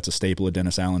 Obviously, that's a staple of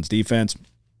Dennis Allen's defense.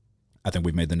 I think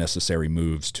we've made the necessary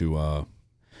moves to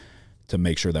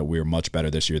make sure that we're much better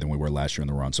this year than we were last year in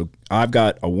the run. So I've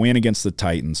got a win against the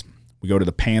Titans. We go to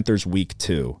the Panthers week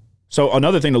 2. So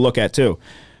another thing to look at too.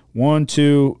 1,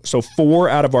 2, so 4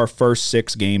 out of our first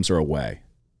 6 games are away.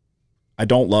 I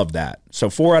don't love that. So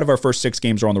 4 out of our first 6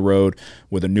 games are on the road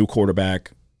with a new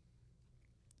quarterback.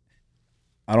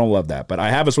 I don't love that, but I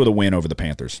have us with a win over the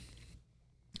Panthers.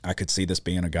 I could see this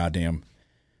being a goddamn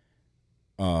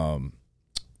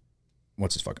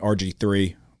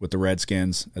RG3 with the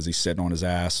Redskins as he's sitting on his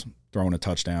ass, throwing a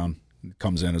touchdown.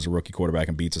 Comes in as a rookie quarterback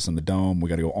and beats us in the dome. We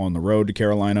got to go on the road to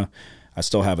Carolina. I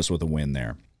still have us with a win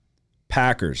there.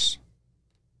 Packers.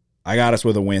 I got us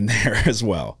with a win there as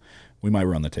well. We might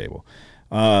run the table.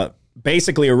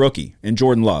 Basically a rookie in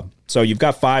Jordan Love. So you've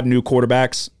got 5 new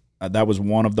quarterbacks. That was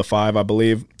one of the 5, I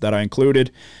believe, that I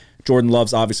included. Jordan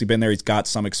Love's obviously been there. He's got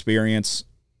some experience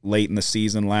late in the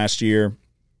season last year.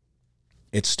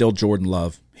 It's still Jordan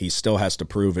Love. He still has to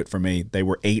prove it for me. They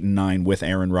were 8-9 with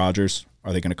Aaron Rodgers.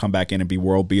 Are they going to come back in and be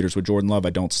world beaters with Jordan Love? I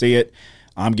don't see it.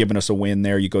 I'm giving us a win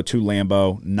there. You go to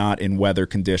Lambeau, not in weather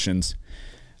conditions.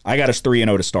 I got us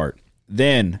 3-0 to start.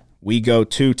 Then we go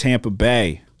to Tampa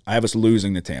Bay. I have us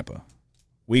losing to Tampa.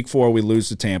 Week 4, we lose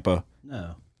to Tampa.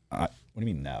 No. What do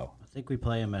you mean no? I think we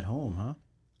play them at home, huh?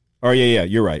 Oh, yeah,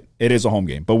 you're right. It is a home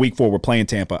game. But week 4, we're playing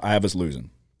Tampa. I have us losing.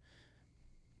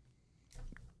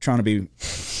 Trying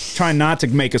not to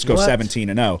make us go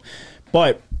 17-0.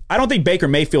 But I don't think Baker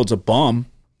Mayfield's a bum.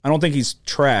 I don't think he's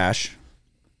trash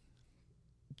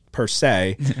per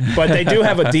se, but they do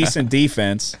have a decent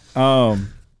defense. I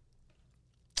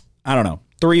don't know.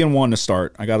 3-1 to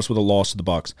start. I got us with a loss to the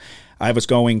Bucks. I have us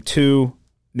going to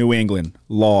New England.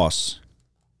 Loss.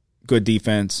 Good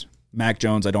defense. Mac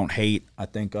Jones, I don't hate. I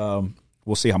think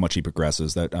we'll see how much he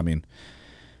progresses.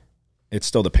 It's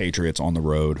still the Patriots on the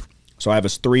road. So I have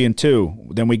us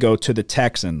 3-2. Then we go to the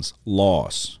Texans.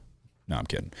 Loss. No, I'm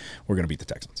kidding. We're going to beat the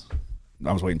Texans.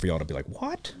 I was waiting for y'all to be like,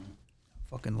 what?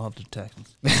 Fucking love the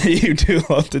Texans. You do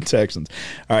love the Texans.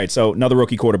 All right, so another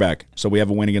rookie quarterback. So we have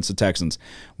a win against the Texans.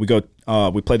 We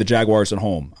play the Jaguars at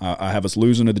home. I have us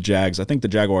losing to the Jags. I think the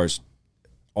Jaguars,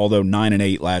 although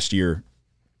 9-8 last year,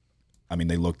 I mean,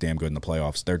 they look damn good in the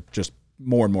playoffs. They're just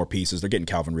more and more pieces. They're getting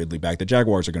Calvin Ridley back. The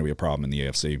Jaguars are going to be a problem in the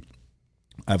AFC.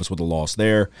 I have us with a loss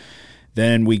there.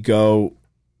 Then we go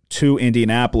to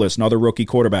Indianapolis, another rookie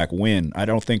quarterback win.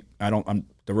 Don't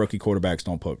The rookie quarterbacks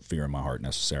don't put fear in my heart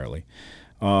necessarily.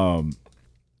 And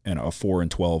a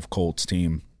 4-12 Colts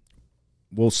team,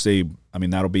 we'll see. I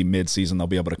mean, that'll be mid-season. They'll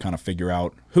be able to kind of figure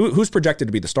out who's projected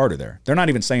to be the starter there. They're not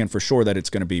even saying for sure that it's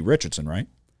going to be Richardson, right?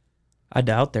 I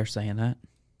doubt they're saying that.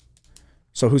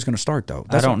 So who's going to start, though?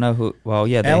 I don't know who. Well,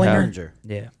 yeah, they Ellinger? have.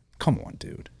 Yeah. Come on,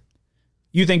 dude.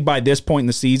 You think by this point in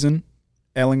the season,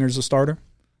 Ellinger's a starter?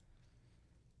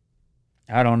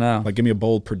 I don't know. Like, give me a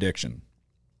bold prediction.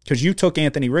 Because you took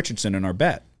Anthony Richardson in our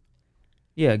bet.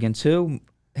 Yeah, against who?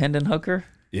 Hendon Hooker?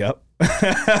 Yep.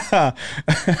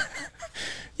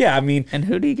 Yeah, I mean, And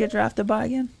who did he get drafted by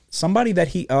again? somebody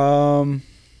that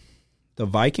the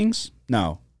Vikings?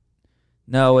 No,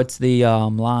 No, it's the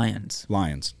Lions.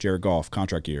 Lions. Jared Goff,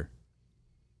 contract year.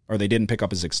 Or they didn't pick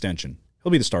up his extension.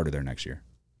 He'll be the starter there next year.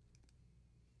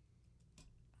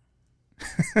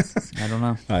 I don't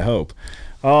know. I hope.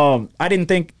 I didn't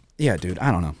think. Yeah, dude.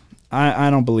 I don't know. I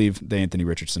don't believe the Anthony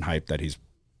Richardson hype that he's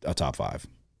a top 5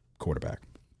 quarterback.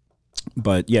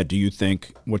 But yeah, do you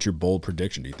think? What's your bold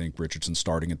prediction? Do you think Richardson's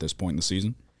starting at this point in the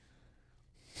season?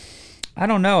 I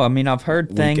don't know. I mean, I've heard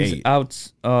Week things 8.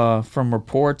 out from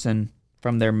reports and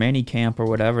from their mini camp or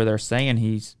whatever. They're saying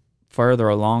he's further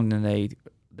along than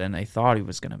they thought he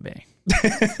was going to be.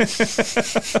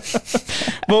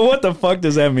 But what the fuck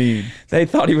does that mean? They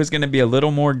thought he was going to be a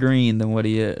little more green than what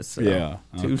he is. So Yeah,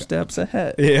 two steps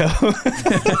ahead. Yeah.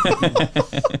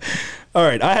 All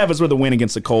right. I have us with a win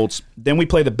against the Colts. Then we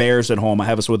play the Bears at home. I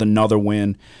have us with another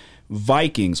win.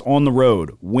 Vikings on the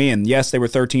road win. Yes, they were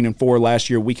 13-4 last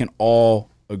year. We can all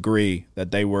agree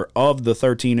that they were of the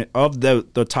 13 of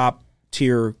the top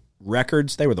tier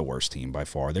records. They were the worst team by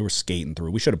far. They were skating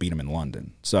through. We should have beat them in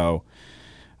London. So,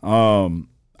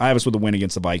 I have us with a win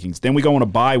against the Vikings. Then we go on a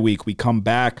bye week. We come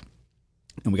back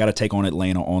and we got to take on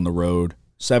Atlanta on the road.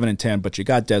 7-10, but you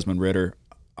got Desmond Ridder.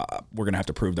 We're going to have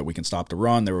to prove that we can stop the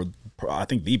run. They were, I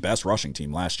think, the best rushing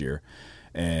team last year,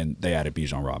 and they added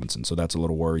Bijan Robinson, so that's a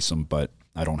little worrisome, but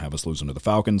I don't have us losing to the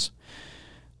Falcons.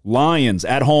 Lions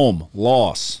at home,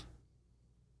 loss.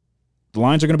 The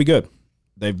Lions are going to be good.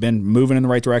 They've been moving in the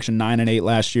right direction, 9-8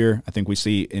 last year. I think we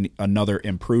see another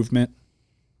improvement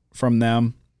from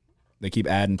them. They keep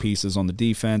adding pieces on the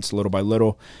defense little by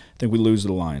little. I think we lose to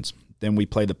the Lions. Then we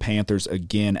play the Panthers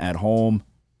again at home.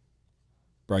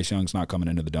 Bryce Young's not coming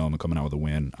into the Dome and coming out with a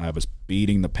win. I have us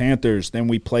beating the Panthers. Then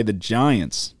we play the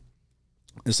Giants.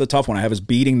 This is a tough one. I have us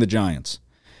beating the Giants.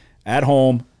 At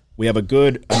home, we have a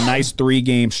nice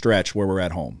 3-game stretch where we're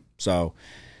at home. So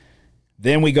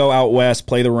then we go out west,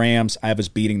 play the Rams. I have us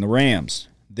beating the Rams.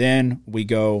 Then we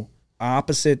go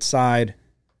opposite side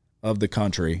of the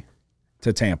country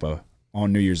to Tampa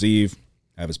on New Year's Eve.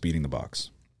 I have us beating the Bucs.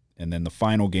 And then the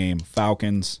final game,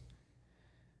 Falcons,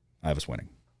 I have us winning.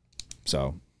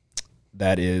 So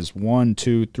that is 1,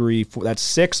 2, 3, 4. That's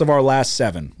 6 of our last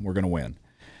 7 we're going to win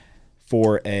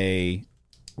for a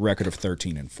record of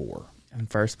 13-4. In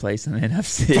first place in the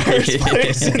NFC. First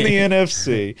place in the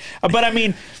NFC. But, I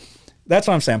mean, that's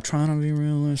what I'm saying. I'm trying to be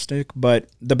realistic. But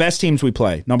the best teams we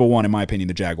play, number 1, in my opinion,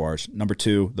 the Jaguars. Number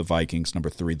 2, the Vikings.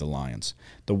 Number 3, the Lions.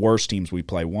 The worst teams we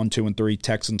play, 1, 2, and 3,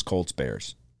 Texans, Colts,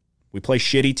 Bears. We play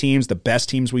shitty teams. The best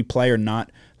teams we play are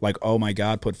not like, oh, my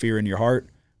God, put fear in your heart.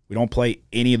 We don't play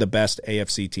any of the best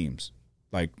AFC teams.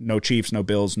 Like, no Chiefs, no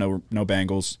Bills, no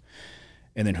Bengals.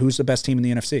 And then who's the best team in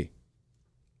the NFC?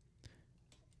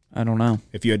 I don't know.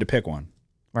 If you had to pick one.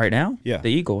 Right now? Yeah. The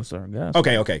Eagles are good.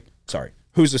 Okay. Sorry.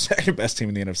 Who's the second best team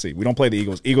in the NFC? We don't play the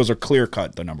Eagles. Eagles are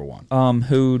clear-cut the number 1.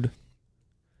 Who'd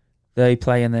they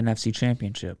play in the NFC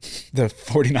Championship? The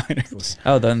 49ers.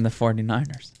 Oh, then the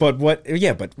 49ers. But what?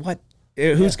 Yeah, but what?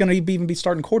 Who's going to even be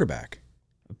starting quarterback?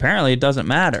 Apparently, it doesn't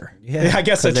matter. Yeah, I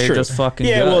guess that's they're true. just fucking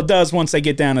yeah, good. well, it does once they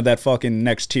get down to that fucking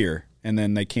next tier, and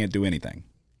then they can't do anything.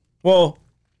 Well,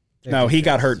 no, he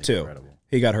got hurt too.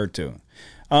 He got hurt too.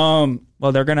 Well,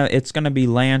 it's gonna be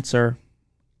Lance or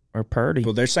Purdy.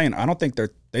 Well, they're saying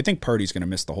they think Purdy's going to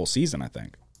miss the whole season. I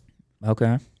think.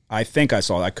 Okay. I think I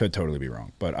saw. I could totally be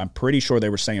wrong, but I'm pretty sure they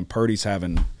were saying Purdy's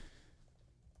having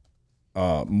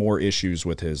more issues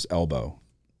with his elbow.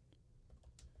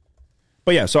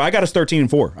 But yeah, so I got us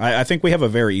 13-4. I think we have a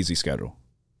very easy schedule.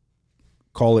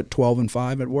 Call it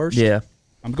 12-5 at worst. Yeah.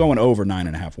 I'm going over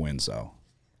 9.5 wins though.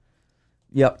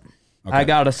 Yep. Okay. I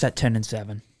got us at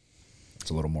 10-7. It's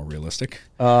a little more realistic.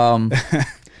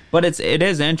 But it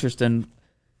is interesting.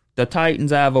 The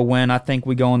Titans have a win. I think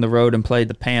we go on the road and play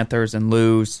the Panthers and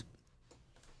lose.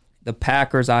 The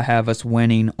Packers, I have us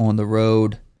winning on the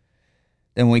road.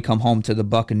 Then we come home to the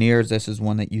Buccaneers. This is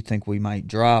one that you think we might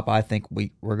drop. I think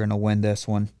we're going to win this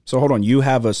one. So hold on. You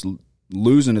have us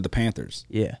losing to the Panthers.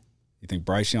 Yeah. You think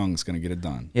Bryce Young's going to get it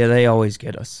done? Yeah, they always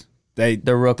get us.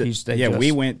 The rookies.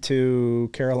 We went to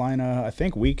Carolina, I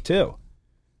think, week 2.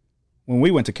 When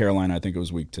we went to Carolina, I think it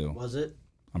was week 2. Was it?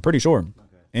 I'm pretty sure.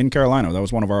 In Carolina. That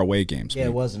was one of our away games. Yeah,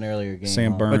 it was an earlier game.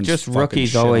 Sam Burns. But just fucking rookies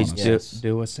shit on always us.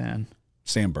 do us in.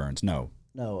 Sam Burns. No.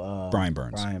 No, Brian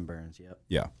Burns. Brian Burns, yep.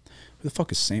 Yeah. Who the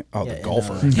fuck is Sam? Oh, Yeah, the and,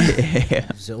 golfer. Yeah.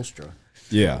 Zylstra.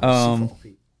 Yeah.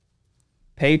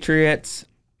 Patriots.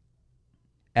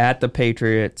 At the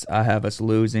Patriots, I have us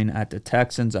losing. At the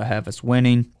Texans, I have us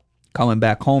winning. Coming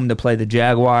back home to play the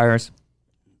Jaguars.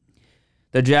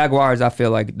 The Jaguars, I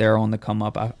feel like they're on the come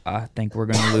up. I think we're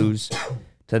going to lose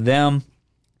to them.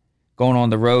 Going on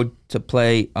the road to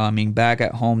play, back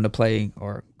at home to play,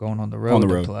 or going on the road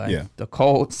to play yeah. the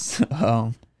Colts.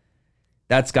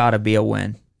 That's got to be a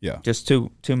win. Yeah. Just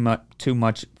too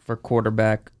much for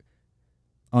quarterback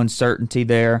uncertainty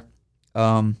there.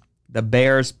 The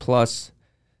Bears plus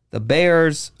the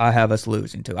Bears, I have us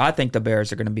losing to. I think the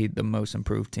Bears are going to be the most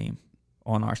improved team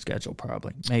on our schedule,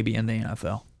 probably, maybe in the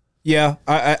NFL. Yeah,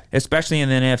 Especially in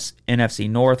the NFC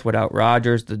North without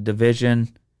Rodgers, the division.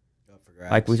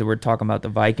 Like we were talking about, the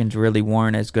Vikings really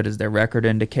weren't as good as their record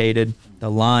indicated. The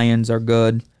Lions are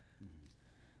good.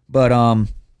 But,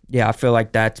 I feel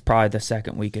like that's probably the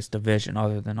second weakest division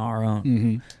other than our own.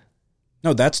 Mm-hmm.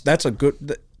 No, that's a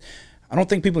good. I don't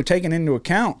think people are taking into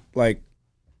account like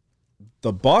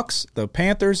the Bucks, the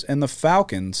Panthers, and the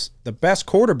Falcons. The best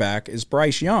quarterback is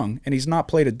Bryce Young, and he's not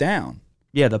played it down.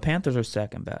 Yeah, the Panthers are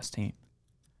second best team.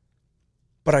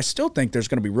 But I still think there's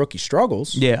going to be rookie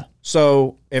struggles. Yeah.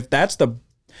 So if I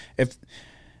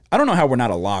don't know how we're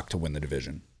not a lock to win the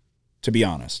division, to be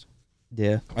honest.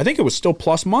 Yeah. I think it was still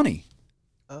plus money.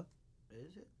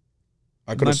 Is it?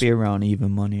 It might be around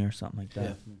even money or something like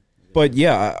that. Yeah. But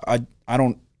yeah, I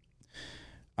don't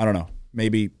know.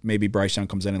 Maybe Bryce Young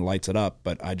comes in and lights it up,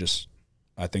 but I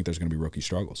think there's going to be rookie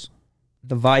struggles.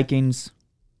 The Vikings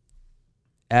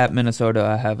at Minnesota,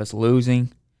 I have us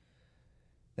losing.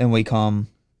 Then we come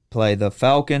play the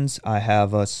Falcons. I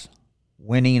have us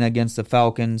winning against the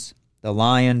Falcons. The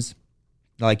Lions,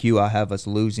 like you, I have us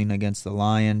losing against the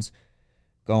Lions.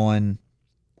 Getting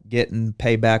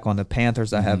payback on the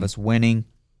Panthers, I have us winning.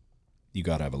 You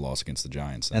got to have a loss against the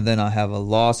Giants. Then. And then I have a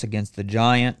loss against the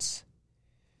Giants.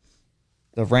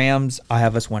 The Rams, I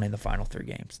have us winning the final 3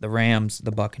 games. The Rams,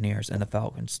 the Buccaneers, and the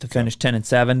Falcons to finish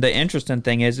 10-7. The interesting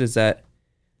thing is that,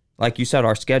 like you said,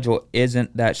 our schedule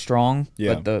isn't that strong,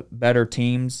 but the better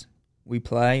teams we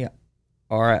play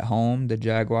are at home. The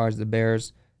Jaguars, the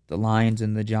Bears, the Lions,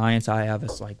 and the Giants. I have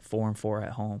us like 4-4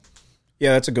 at home.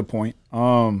 Yeah, that's a good point.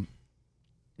 I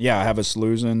have us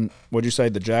losing. What'd you say?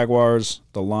 The Jaguars,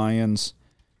 the Lions.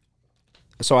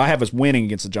 So I have us winning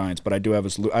against the Giants, but I do have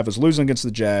us losing against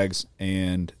the Jags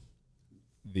and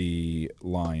the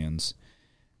Lions.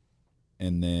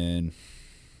 And then,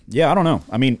 I don't know.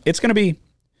 I mean, it's going to be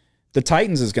the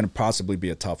Titans is going to possibly be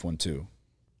a tough one too,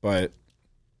 but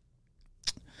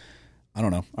I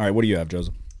don't know. All right, what do you have,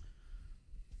 Joseph?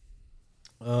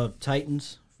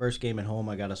 Titans, first game at home,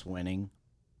 I got us winning.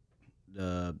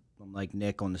 I'm like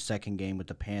Nick on the second game with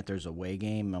the Panthers away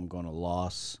game. I'm going to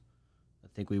loss. I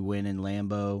think we win in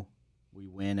Lambeau. We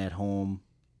win at home,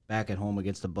 back at home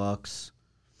against the Bucks.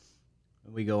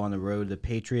 We go on the road. The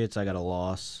Patriots, I got a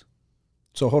loss.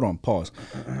 So hold on, pause.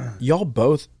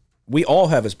 We all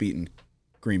have us beating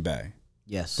Green Bay.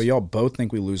 Yes. But y'all both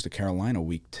think we lose to Carolina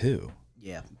week 2.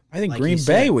 Yeah. I think Like Green you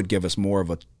Bay said. would give us more of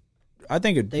a. I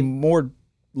think it'd more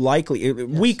likely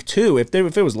week 2. If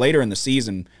it was later in the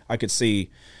season, I could see,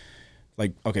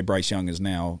 like, okay, Bryce Young has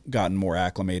now gotten more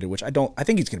acclimated, which I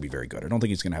think he's going to be very good. I don't think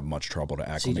he's going to have much trouble to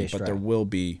acclimate, but there will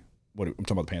be. I'm talking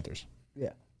about the Panthers.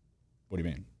 Yeah. What do you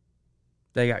mean?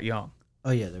 They got Young.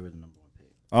 Oh, yeah, they were the number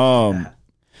 1 pick.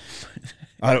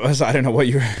 I don't know what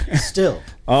you were. Still,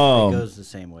 it goes the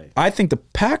same way. I think the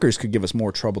Packers could give us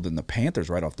more trouble than the Panthers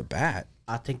right off the bat.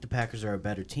 I think the Packers are a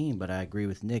better team, but I agree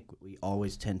with Nick. We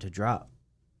always tend to drop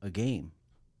a game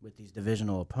with these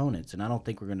divisional opponents, and I don't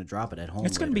think we're going to drop it at home.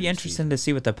 It's going to later be in the interesting season. to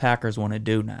see what the Packers want to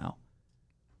do now.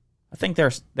 I think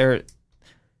things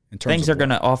are going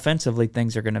to offensively.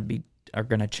 Things are going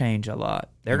to change a lot.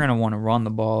 They're going to want to run the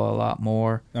ball a lot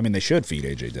more. I mean, they should feed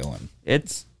A.J. Dillon.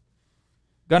 It's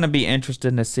going to be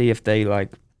interesting to see if they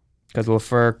because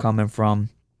LaFleur coming from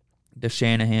the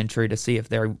Shanahan tree, to see if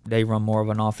they run more of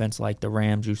an offense like the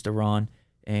Rams used to run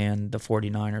and the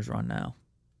 49ers run now.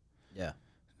 Yeah.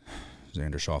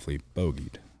 Xander Schauffele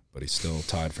bogeyed, but he's still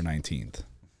tied for 19th.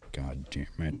 God damn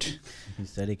it. He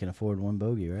said he can afford 1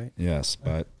 bogey, right? Yes,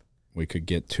 but we could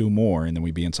get 2 more, and then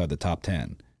we'd be inside the top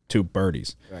 10. 2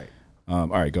 birdies. Right. All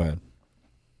right, go ahead.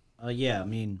 Yeah, I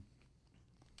mean,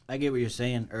 I get what you're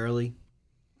saying early.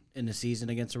 in the season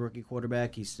against a rookie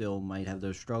quarterback, he still might have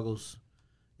those struggles.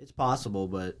 It's possible,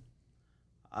 but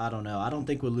I don't know. I don't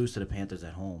think we'll lose to the Panthers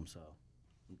at home, so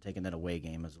I'm taking that away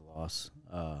game as a loss.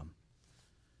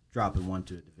 Dropping one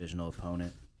to a divisional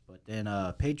opponent. But then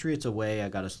Patriots away, I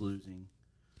got us losing.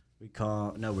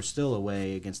 We're still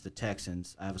away against the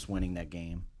Texans. I have us winning that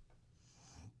game.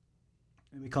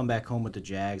 And we come back home with the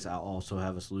Jags. I'll also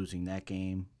have us losing that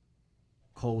game.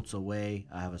 Colts away,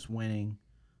 I have us winning.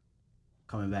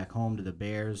 Coming back home to the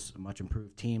Bears, a much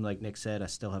improved team, like Nick said. I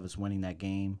still have us winning that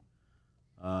game.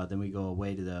 Then we go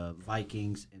away to the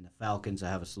Vikings and the Falcons. I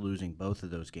have us losing both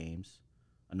of those games.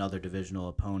 Another divisional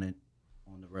opponent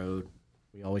on the road.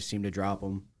 We always seem to drop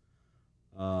them.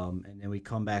 And then we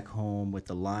come back home with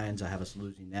the Lions. I have us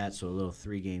losing that, so a little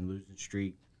 3-game losing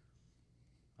streak.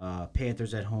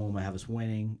 Panthers at home, I have us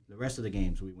winning. The rest of the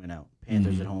games we win out.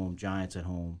 Panthers at home, Giants at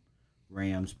home,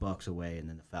 Rams, Bucks away, and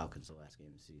then the Falcons the last game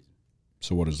of the season.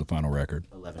 So what is the final record?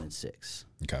 11-6.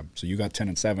 Okay, so you got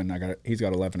 10-7. He's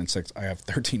got 11-6. I have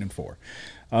 13-4.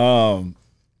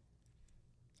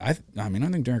 I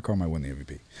think Derek Carr might win the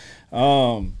MVP.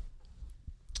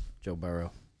 Joe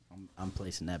Burrow. I'm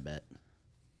placing that bet.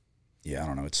 Yeah, I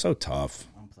don't know. It's so tough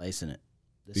I'm placing it.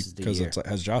 This is the because year. it's like,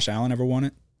 has Josh Allen ever won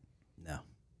it? No.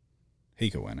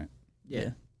 He could win it. Yeah.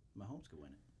 Mahomes could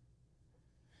win it.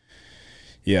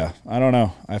 Yeah, I don't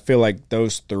know. I feel like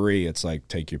those three, it's like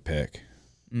take your pick.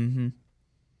 Mm-hmm.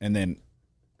 And then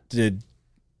did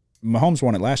Mahomes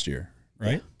won it last year,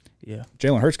 right? Yeah.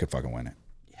 Jalen Hurts could fucking win it.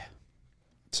 Yeah.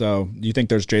 So do you think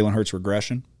there's Jalen Hurts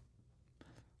regression?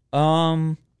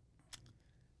 I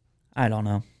don't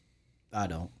know. I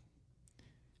don't.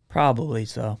 Probably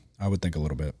so. I would think a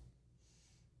little bit.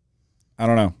 I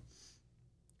don't know.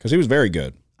 Because he was very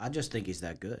good. I just think he's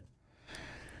that good.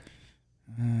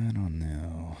 I don't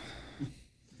know.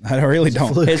 I really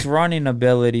don't. His running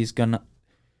ability's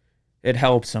it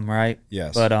helps him, right?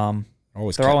 Yes. But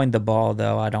Always throwing the ball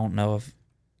though, I don't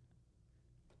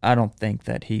think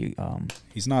that he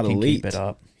he's not can elite. keep it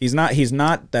up. He's not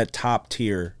that top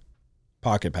tier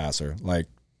pocket passer like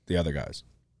the other guys.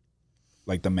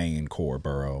 Like the main core,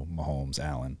 Burrow, Mahomes,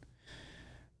 Allen.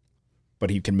 But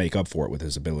he can make up for it with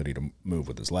his ability to move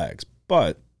with his legs.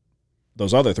 But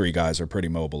those other three guys are pretty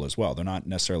mobile as well. They're not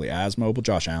necessarily as mobile.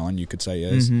 Josh Allen, you could say,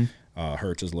 is. Mm-hmm.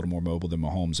 Hurts is a little more mobile than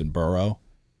Mahomes and Burrow.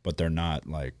 But they're not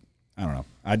like, I don't know.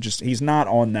 He's not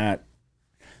on that.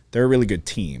 They're a really good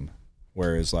team.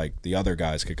 Whereas like the other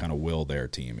guys could kind of will their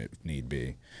team if need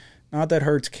be. Not that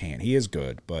Hurts can't. He is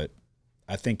good. But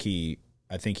I think he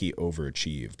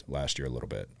overachieved last year a little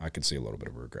bit. I could see a little bit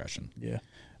of regression. Yeah.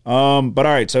 But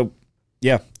all right, so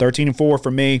yeah, 13-4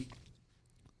 for me.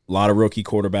 A lot of rookie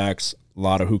quarterbacks, a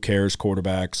lot of who cares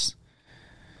quarterbacks.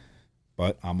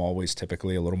 But I'm always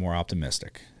typically a little more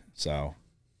optimistic. So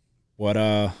what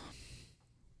you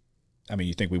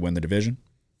think we win the division?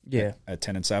 Yeah. At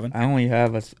 10-7? I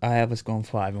have us going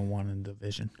 5-1 in the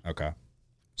division. Okay.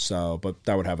 So, but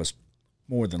that would have us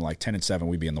more than like 10-7,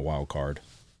 we'd be in the wild card.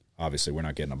 Obviously, we're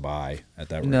not getting a bye at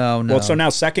that rate. No. Well, so now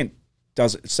second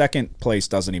place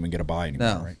doesn't even get a bye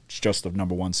anymore, No. right? It's just the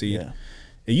number one seed. Yeah.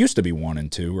 It used to be 1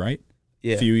 and 2, right?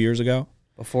 Yeah. A few years ago.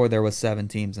 Before there was 7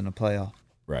 teams in the playoff.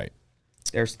 Right.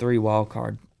 There's 3 wild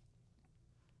card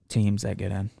teams that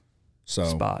get in So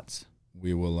spots.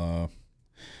 we will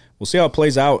we'll see how it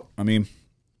plays out. I mean,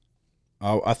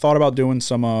 I thought about doing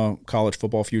some college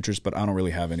football futures, but I don't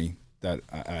really have any that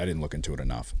I didn't look into it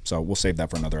enough. So we'll save that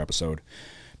for another episode.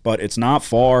 But it's not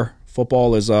far.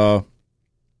 Football is it'll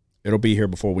be here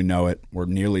before we know it. We're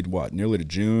nearly to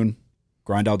June.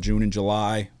 Grind out June and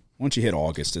July. Once you hit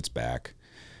August, it's back.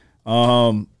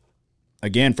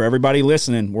 Again, for everybody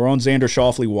listening, we're on Xander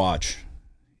Schauffele watch.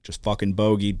 Just fucking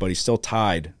bogeyed, but he's still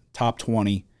tied. Top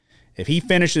 20. If he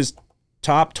finishes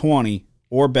top 20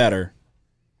 or better,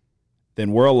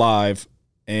 then we're alive,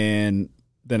 and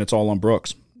then it's all on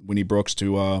Brooks. We need Brooks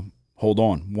to hold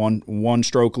on. One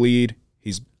stroke lead.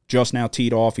 He's just now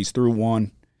teed off. He's through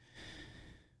one.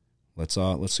 Let's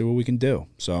see what we can do.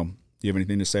 So, do you have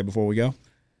anything to say before we go?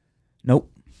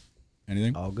 Nope.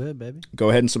 Anything? All good, baby. Go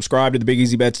ahead and subscribe to the Big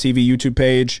Easy Bets TV YouTube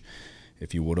page.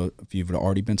 If you've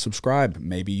already been subscribed,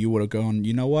 maybe you would have gone,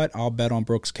 you know what? I'll bet on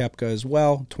Brooks Koepka as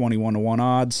well. 21-1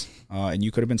 odds. And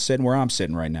you could have been sitting where I'm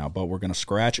sitting right now. But we're going to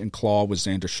scratch and claw with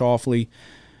Xander Schauffele.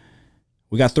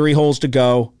 We got 3 holes to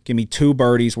go. Give me 2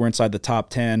 birdies. We're inside the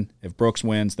top 10. If Brooks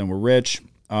wins, then we're rich.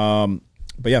 But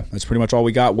yeah, that's pretty much all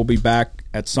we got. We'll be back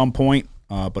at some point.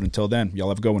 But until then, y'all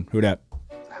have a good one. Who dat?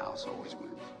 The house always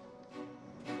wins.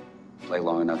 Play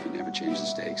long enough, you never change the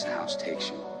stakes. The house takes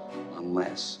you.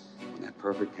 Unless, when that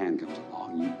perfect hand comes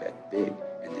along, you bet big,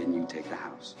 and then you take the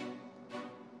house.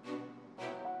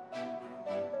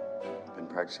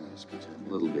 practicing this, but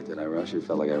a little bit. Did I rush it?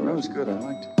 Felt like I rushed. No, it was good. I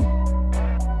liked it.